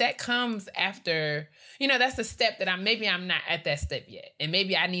feel like that comes after, that's a step that I'm not at that step yet. And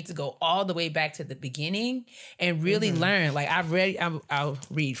maybe I need to go all the way back to the beginning and really learn. Like I'll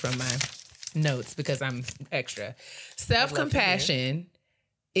read from my notes because I'm extra. Self-compassion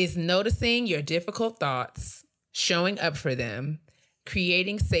is noticing your difficult thoughts, showing up for them,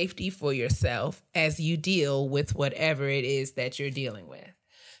 creating safety for yourself as you deal with whatever it is that you're dealing with.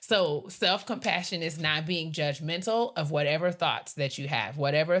 So self-compassion is not being judgmental of whatever thoughts that you have,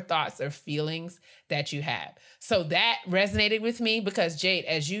 whatever thoughts or feelings that you have. So that resonated with me because Jade,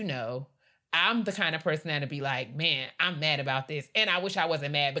 as you know, I'm the kind of person that'd be like, man, I'm mad about this. And I wish I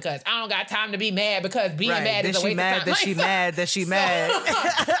wasn't mad because I don't got time to be mad because being mad is a waste of time. That she mad.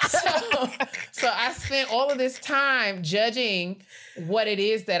 So I spent all of this time judging what it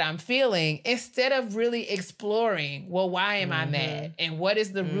is that I'm feeling instead of really exploring, well, why am I mad? And what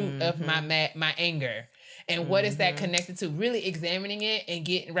is the root of my anger? And what is that connected to? Really examining it and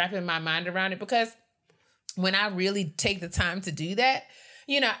wrapping my mind around it. Because when I really take the time to do that,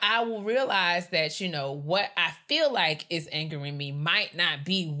 I will realize that, what I feel like is angering me might not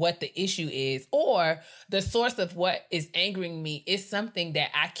be what the issue is, or the source of what is angering me is something that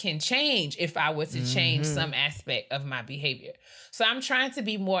I can change if I were to change some aspect of my behavior. So I'm trying to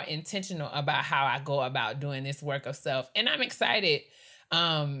be more intentional about how I go about doing this work of self. And I'm excited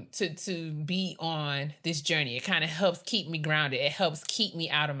to be on this journey. It kind of helps keep me grounded. It helps keep me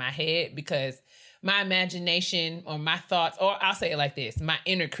out of my head because my imagination or my thoughts, or I'll say it like this, my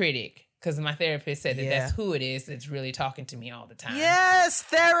inner critic, because my therapist said that that's who it is that's really talking to me all the time. Yes,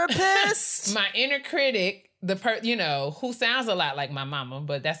 therapist. My inner critic, who sounds a lot like my mama,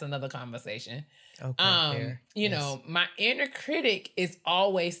 but that's another conversation. Okay, my inner critic is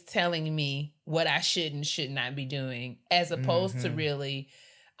always telling me what I should and should not be doing, as opposed to really,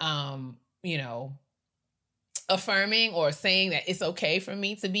 affirming or saying that it's okay for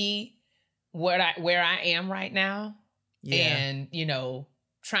me to be where I am right now. And,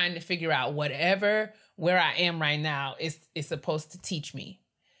 trying to figure out where I am right now is supposed to teach me.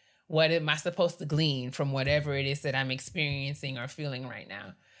 What am I supposed to glean from whatever it is that I'm experiencing or feeling right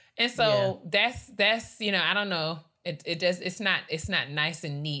now? And so that's, I don't know. It's not nice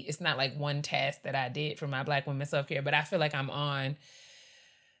and neat. It's not like one task that I did for my Black women self-care, but I feel like I'm on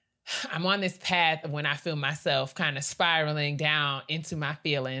this path of when I feel myself kind of spiraling down into my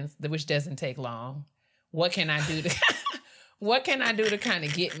feelings, which doesn't take long. What can I do to kind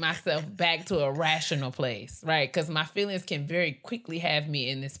of get myself back to a rational place, right? Because my feelings can very quickly have me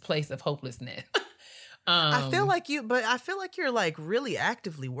in this place of hopelessness. I feel like you're like really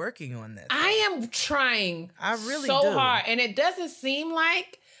actively working on this. I am trying so hard, and it doesn't seem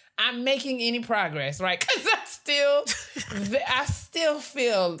like I'm making any progress, right? Because I still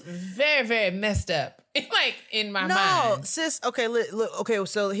feel very, very messed up, like in my mind. No, sis. Okay, look. Okay,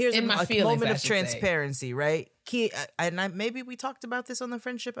 so here's a moment of transparency, right? Maybe we talked about this on the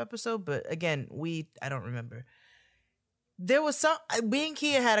friendship episode, but again, I don't remember. There was me and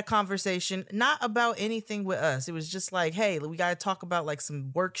Kia had a conversation, not about anything with us. It was just like, hey, we got to talk about like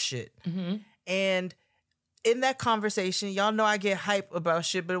some work shit. And in that conversation, y'all know I get hype about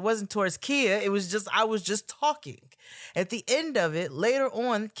shit, but it wasn't towards Kia. It was just, I was just talking. At the end of it, later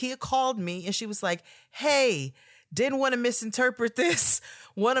on, Kia called me and she was like, hey, didn't want to misinterpret this.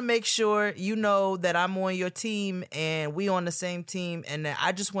 Want to make sure you know that I'm on your team and we on the same team. And that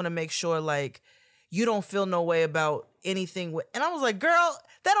I just want to make sure like you don't feel no way about anything. And I was like, girl,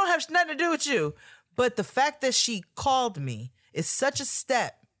 that don't have nothing to do with you. But the fact that she called me is such a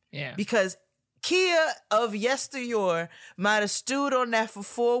step. Yeah. Because Kia of yesteryear might have stewed on that for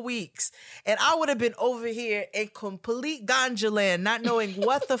 4 weeks, and I would have been over here in complete ganja land, not knowing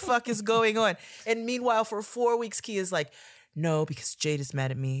what the fuck is going on. And meanwhile, for 4 weeks, Kia's like, no, because Jade is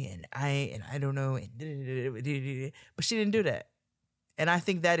mad at me, and I don't know, but she didn't do that. And I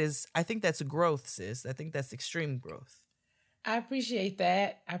think that's growth, sis. I think that's extreme growth. I appreciate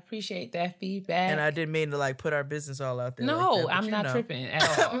that. I appreciate that feedback. And I didn't mean to like put our business all out there. No, like that, I'm not tripping at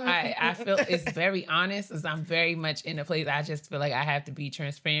all. I feel it's very honest as I'm very much in a place. I just feel like I have to be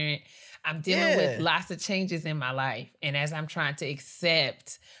transparent. I'm dealing with lots of changes in my life. And as I'm trying to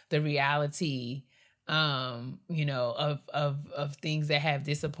accept the reality, of things that have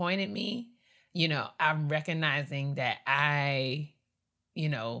disappointed me, I'm recognizing that I,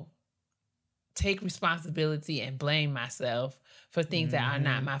 take responsibility and blame myself for things that are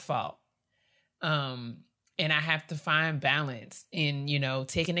not my fault. And I have to find balance in,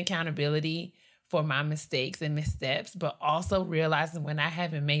 taking accountability for my mistakes and missteps, but also realizing when I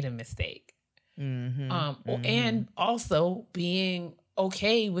haven't made a mistake. And also being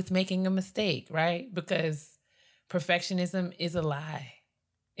okay with making a mistake, right? Because perfectionism is a lie.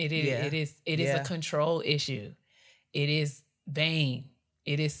 It is a control issue. It is vain.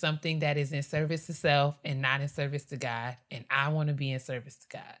 It is something that is in service to self and not in service to God. And I want to be in service to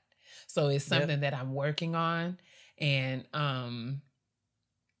God. So it's something that I'm working on. And I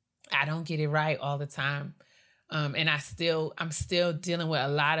don't get it right all the time. And I'm still dealing with a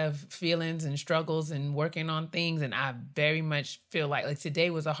lot of feelings and struggles and working on things. And I very much feel like today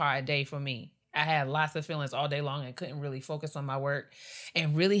was a hard day for me. I had lots of feelings all day long and couldn't really focus on my work,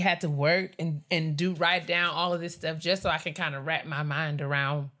 and really had to work and write down all of this stuff just so I can kind of wrap my mind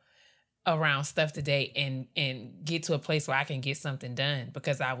around stuff today and get to a place where I can get something done,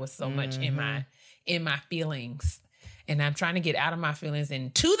 because I was so much in my feelings. And I'm trying to get out of my feelings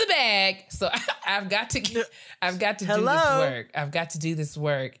and to the bag. So I've got to do this work. I've got to do this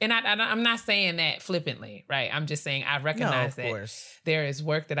work. And I'm not saying that flippantly, right? I'm just saying I recognize that there is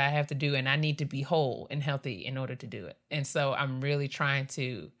work that I have to do, and I need to be whole and healthy in order to do it. And so I'm really trying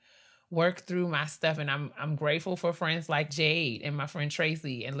to work through my stuff. And I'm grateful for friends like Jade and my friend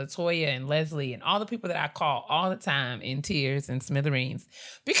Tracy and LaToya and Leslie and all the people that I call all the time in tears and smithereens,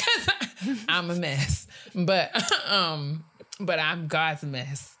 because I'm a mess. But I'm God's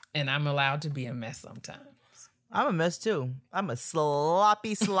mess, and I'm allowed to be a mess sometimes. I'm a mess too. I'm a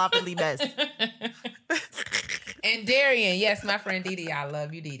sloppily mess. And Darian, yes, my friend Didi, I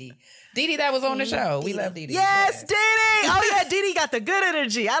love you, Didi. Didi, that was on the show. We love Didi. Yes, Didi. Oh yeah, Didi got the good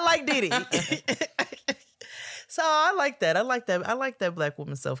energy. I like Didi. So I like that. I like that Black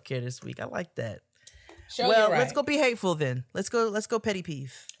woman self-care this week. I like that. Let's go be hateful then. Let's go petty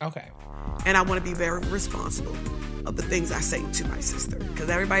peeve. Okay. And I want to be very responsible of the things I say to my sister, because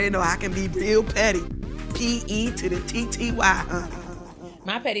everybody know I can be real petty. P-E to the T-T-Y.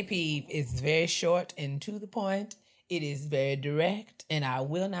 My petty peeve is very short and to the point. It is very direct, and I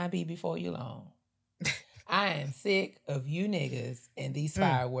will not be before you long. I am sick of you niggas and these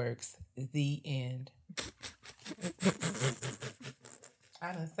fireworks. The end.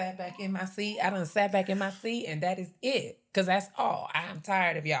 I done sat back in my seat, and that is it. Because that's all. I'm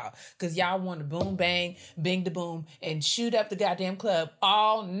tired of y'all. Because y'all want to boom, bang, bing, da boom, and shoot up the goddamn club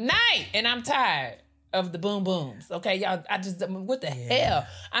all night. And I'm tired of the boom booms. Okay, y'all, what the hell?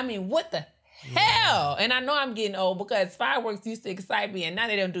 I mean, what the hell? And I know I'm getting old, because fireworks used to excite me, and now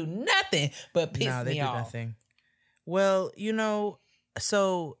they don't do nothing but piss me off. No, they do nothing. Well,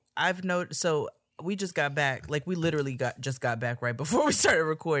 so I've noticed, so we just got back, we literally just got back right before we started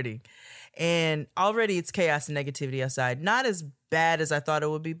recording. And already it's chaos and negativity outside. Not as bad as I thought it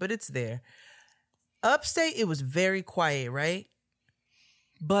would be, but it's there. Upstate, it was very quiet, right?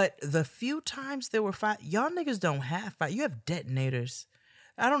 But the few times there were fire, y'all niggas don't have fire. You have detonators.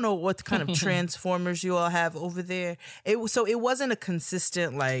 I don't know what kind of transformers you all have over there. It wasn't a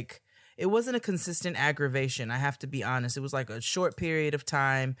consistent, it wasn't a consistent aggravation. I have to be honest. It was a short period of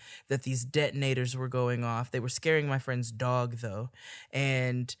time that these detonators were going off. They were scaring my friend's dog though.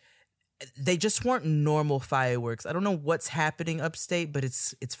 And they just weren't normal fireworks. I don't know what's happening upstate, but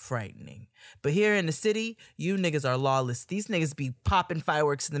it's frightening. But here in the city, you niggas are lawless. These niggas be popping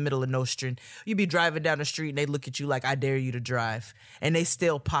fireworks in the middle of Nostrand. You be driving down the street and they look at you like, I dare you to drive. And they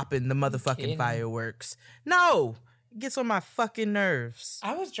still popping the motherfucking fireworks. No! It gets on my fucking nerves.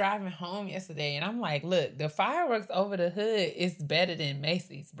 I was driving home yesterday and I'm like, look, the fireworks over the hood is better than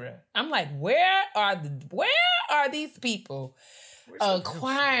Macy's, bruh. I'm like, where are these people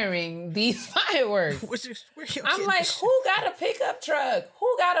acquiring these fireworks? I'm like, who got a pickup truck?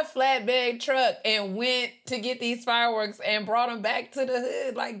 Who got a flatbed truck and went to get these fireworks and brought them back to the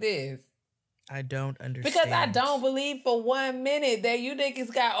hood like this? I don't understand. Because I don't believe for 1 minute that you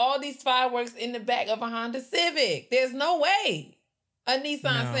niggas got all these fireworks in the back of a Honda Civic. There's no way. A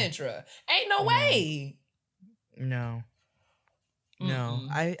Nissan Sentra. Ain't no way. No. No.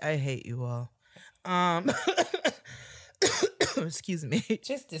 I hate you all. Excuse me.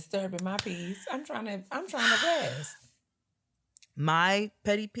 Just disturbing my peace. I'm trying to rest. My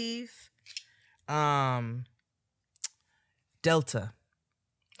petty peeve, Delta.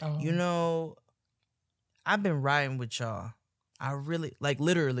 Oh. I've been riding with y'all. I really,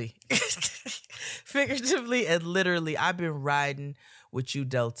 literally, figuratively and literally, I've been riding with you,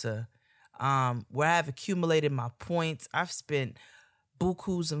 Delta, where I've accumulated my points. I've spent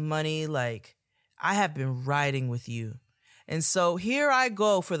bukus of money. I have been riding with you. And so here I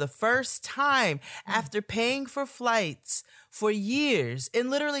go for the first time after paying for flights for years and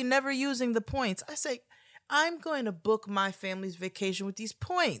literally never using the points. I say, I'm going to book my family's vacation with these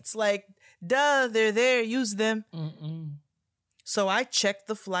points. Like, duh, they're there, use them. So I checked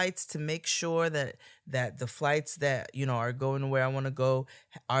the flights to make sure that the flights that, you know, are going where I want to go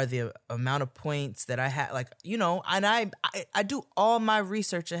are the amount of points that I had, like, you know, and I do all my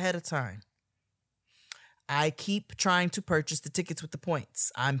research ahead of time. I keep trying to purchase the tickets with the points.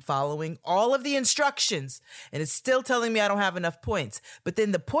 I'm following all of the instructions, and it's still telling me I don't have enough points. But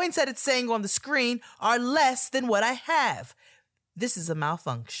then the points that it's saying on the screen are less than what I have. This is a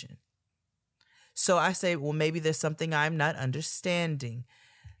malfunction. So I say, well, maybe there's something I'm not understanding.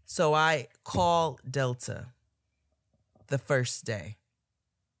 So I call Delta the first day.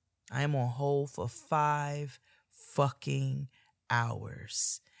 I am on hold for 5 fucking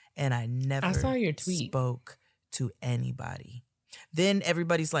hours. And I never saw your tweet. Spoke to anybody. Then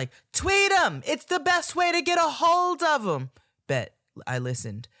everybody's like, tweet them. It's the best way to get a hold of them. Bet I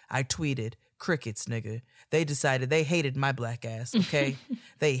listened. I tweeted, crickets, nigga. They decided they hated my black ass, okay?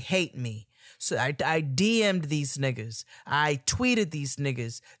 They hate me. So I DM'd these niggas. I tweeted these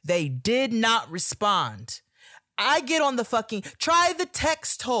niggas. They did not respond. I get on the fucking, try the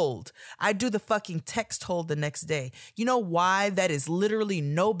text hold. I do the fucking text hold the next day. You know why that is literally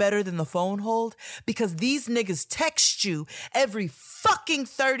no better than the phone hold? Because these niggas text you every fucking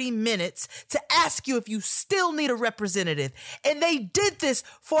 30 minutes to ask you if you still need a representative. And they did this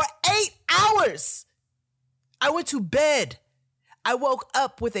for 8 hours. I went to bed. I woke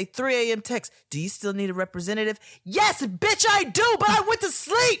up with a 3 a.m. text. Do you still need a representative? Yes, bitch, I do, but I went to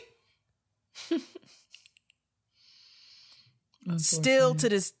sleep. Still to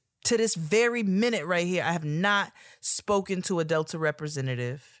this very minute right here, I have not spoken to a Delta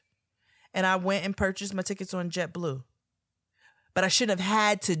representative. And I went and purchased my tickets on JetBlue. But I shouldn't have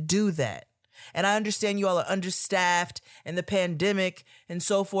had to do that. And I understand you all are understaffed and the pandemic and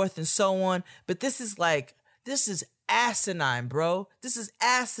so forth and so on. But this is asinine, bro. This is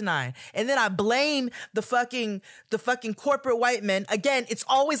asinine. And then I blame the fucking corporate white men. Again, it's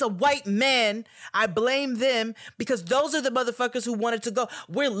always a white man. I blame them because those are the motherfuckers who wanted to go.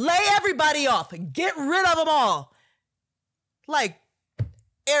 We'll lay everybody off and get rid of them all. Like,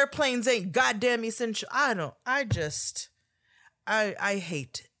 airplanes ain't goddamn essential. I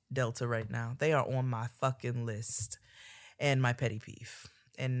hate Delta right now. They are on my fucking list and my petty peeve.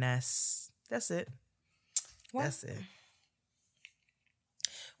 And that's it. Well, that's it.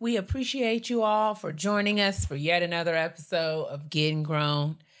 We appreciate you all for joining us for yet another episode of Getting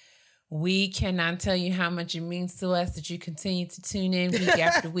Grown. We cannot tell you how much it means to us that you continue to tune in week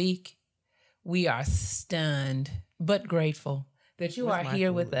after week. We are stunned but grateful that you are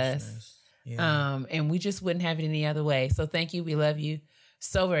here with us. Yeah. And we just wouldn't have it any other way. So thank you. We love you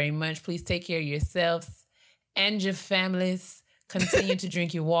so very much. Please take care of yourselves and your families. Continue to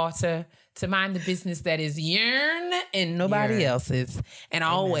drink your water, to mind the business that is yours and nobody else's. And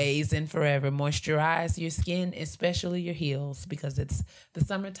Amen. Always and forever moisturize your skin, especially your heels, because it's the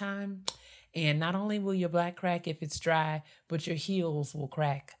summertime. And not only will your black crack if it's dry, but your heels will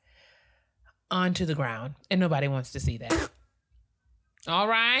crack onto the ground. And nobody wants to see that. All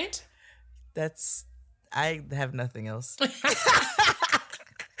right? I have nothing else.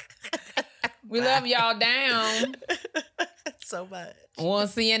 We love y'all down. So much. We'll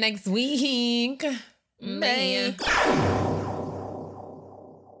see you next week. Man.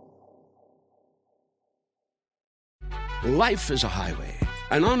 Life is a highway,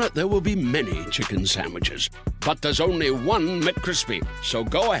 and on it there will be many chicken sandwiches. But there's only one McCrispy. So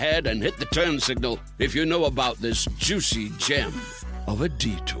go ahead and hit the turn signal if you know about this juicy gem of a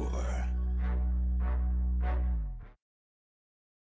detour.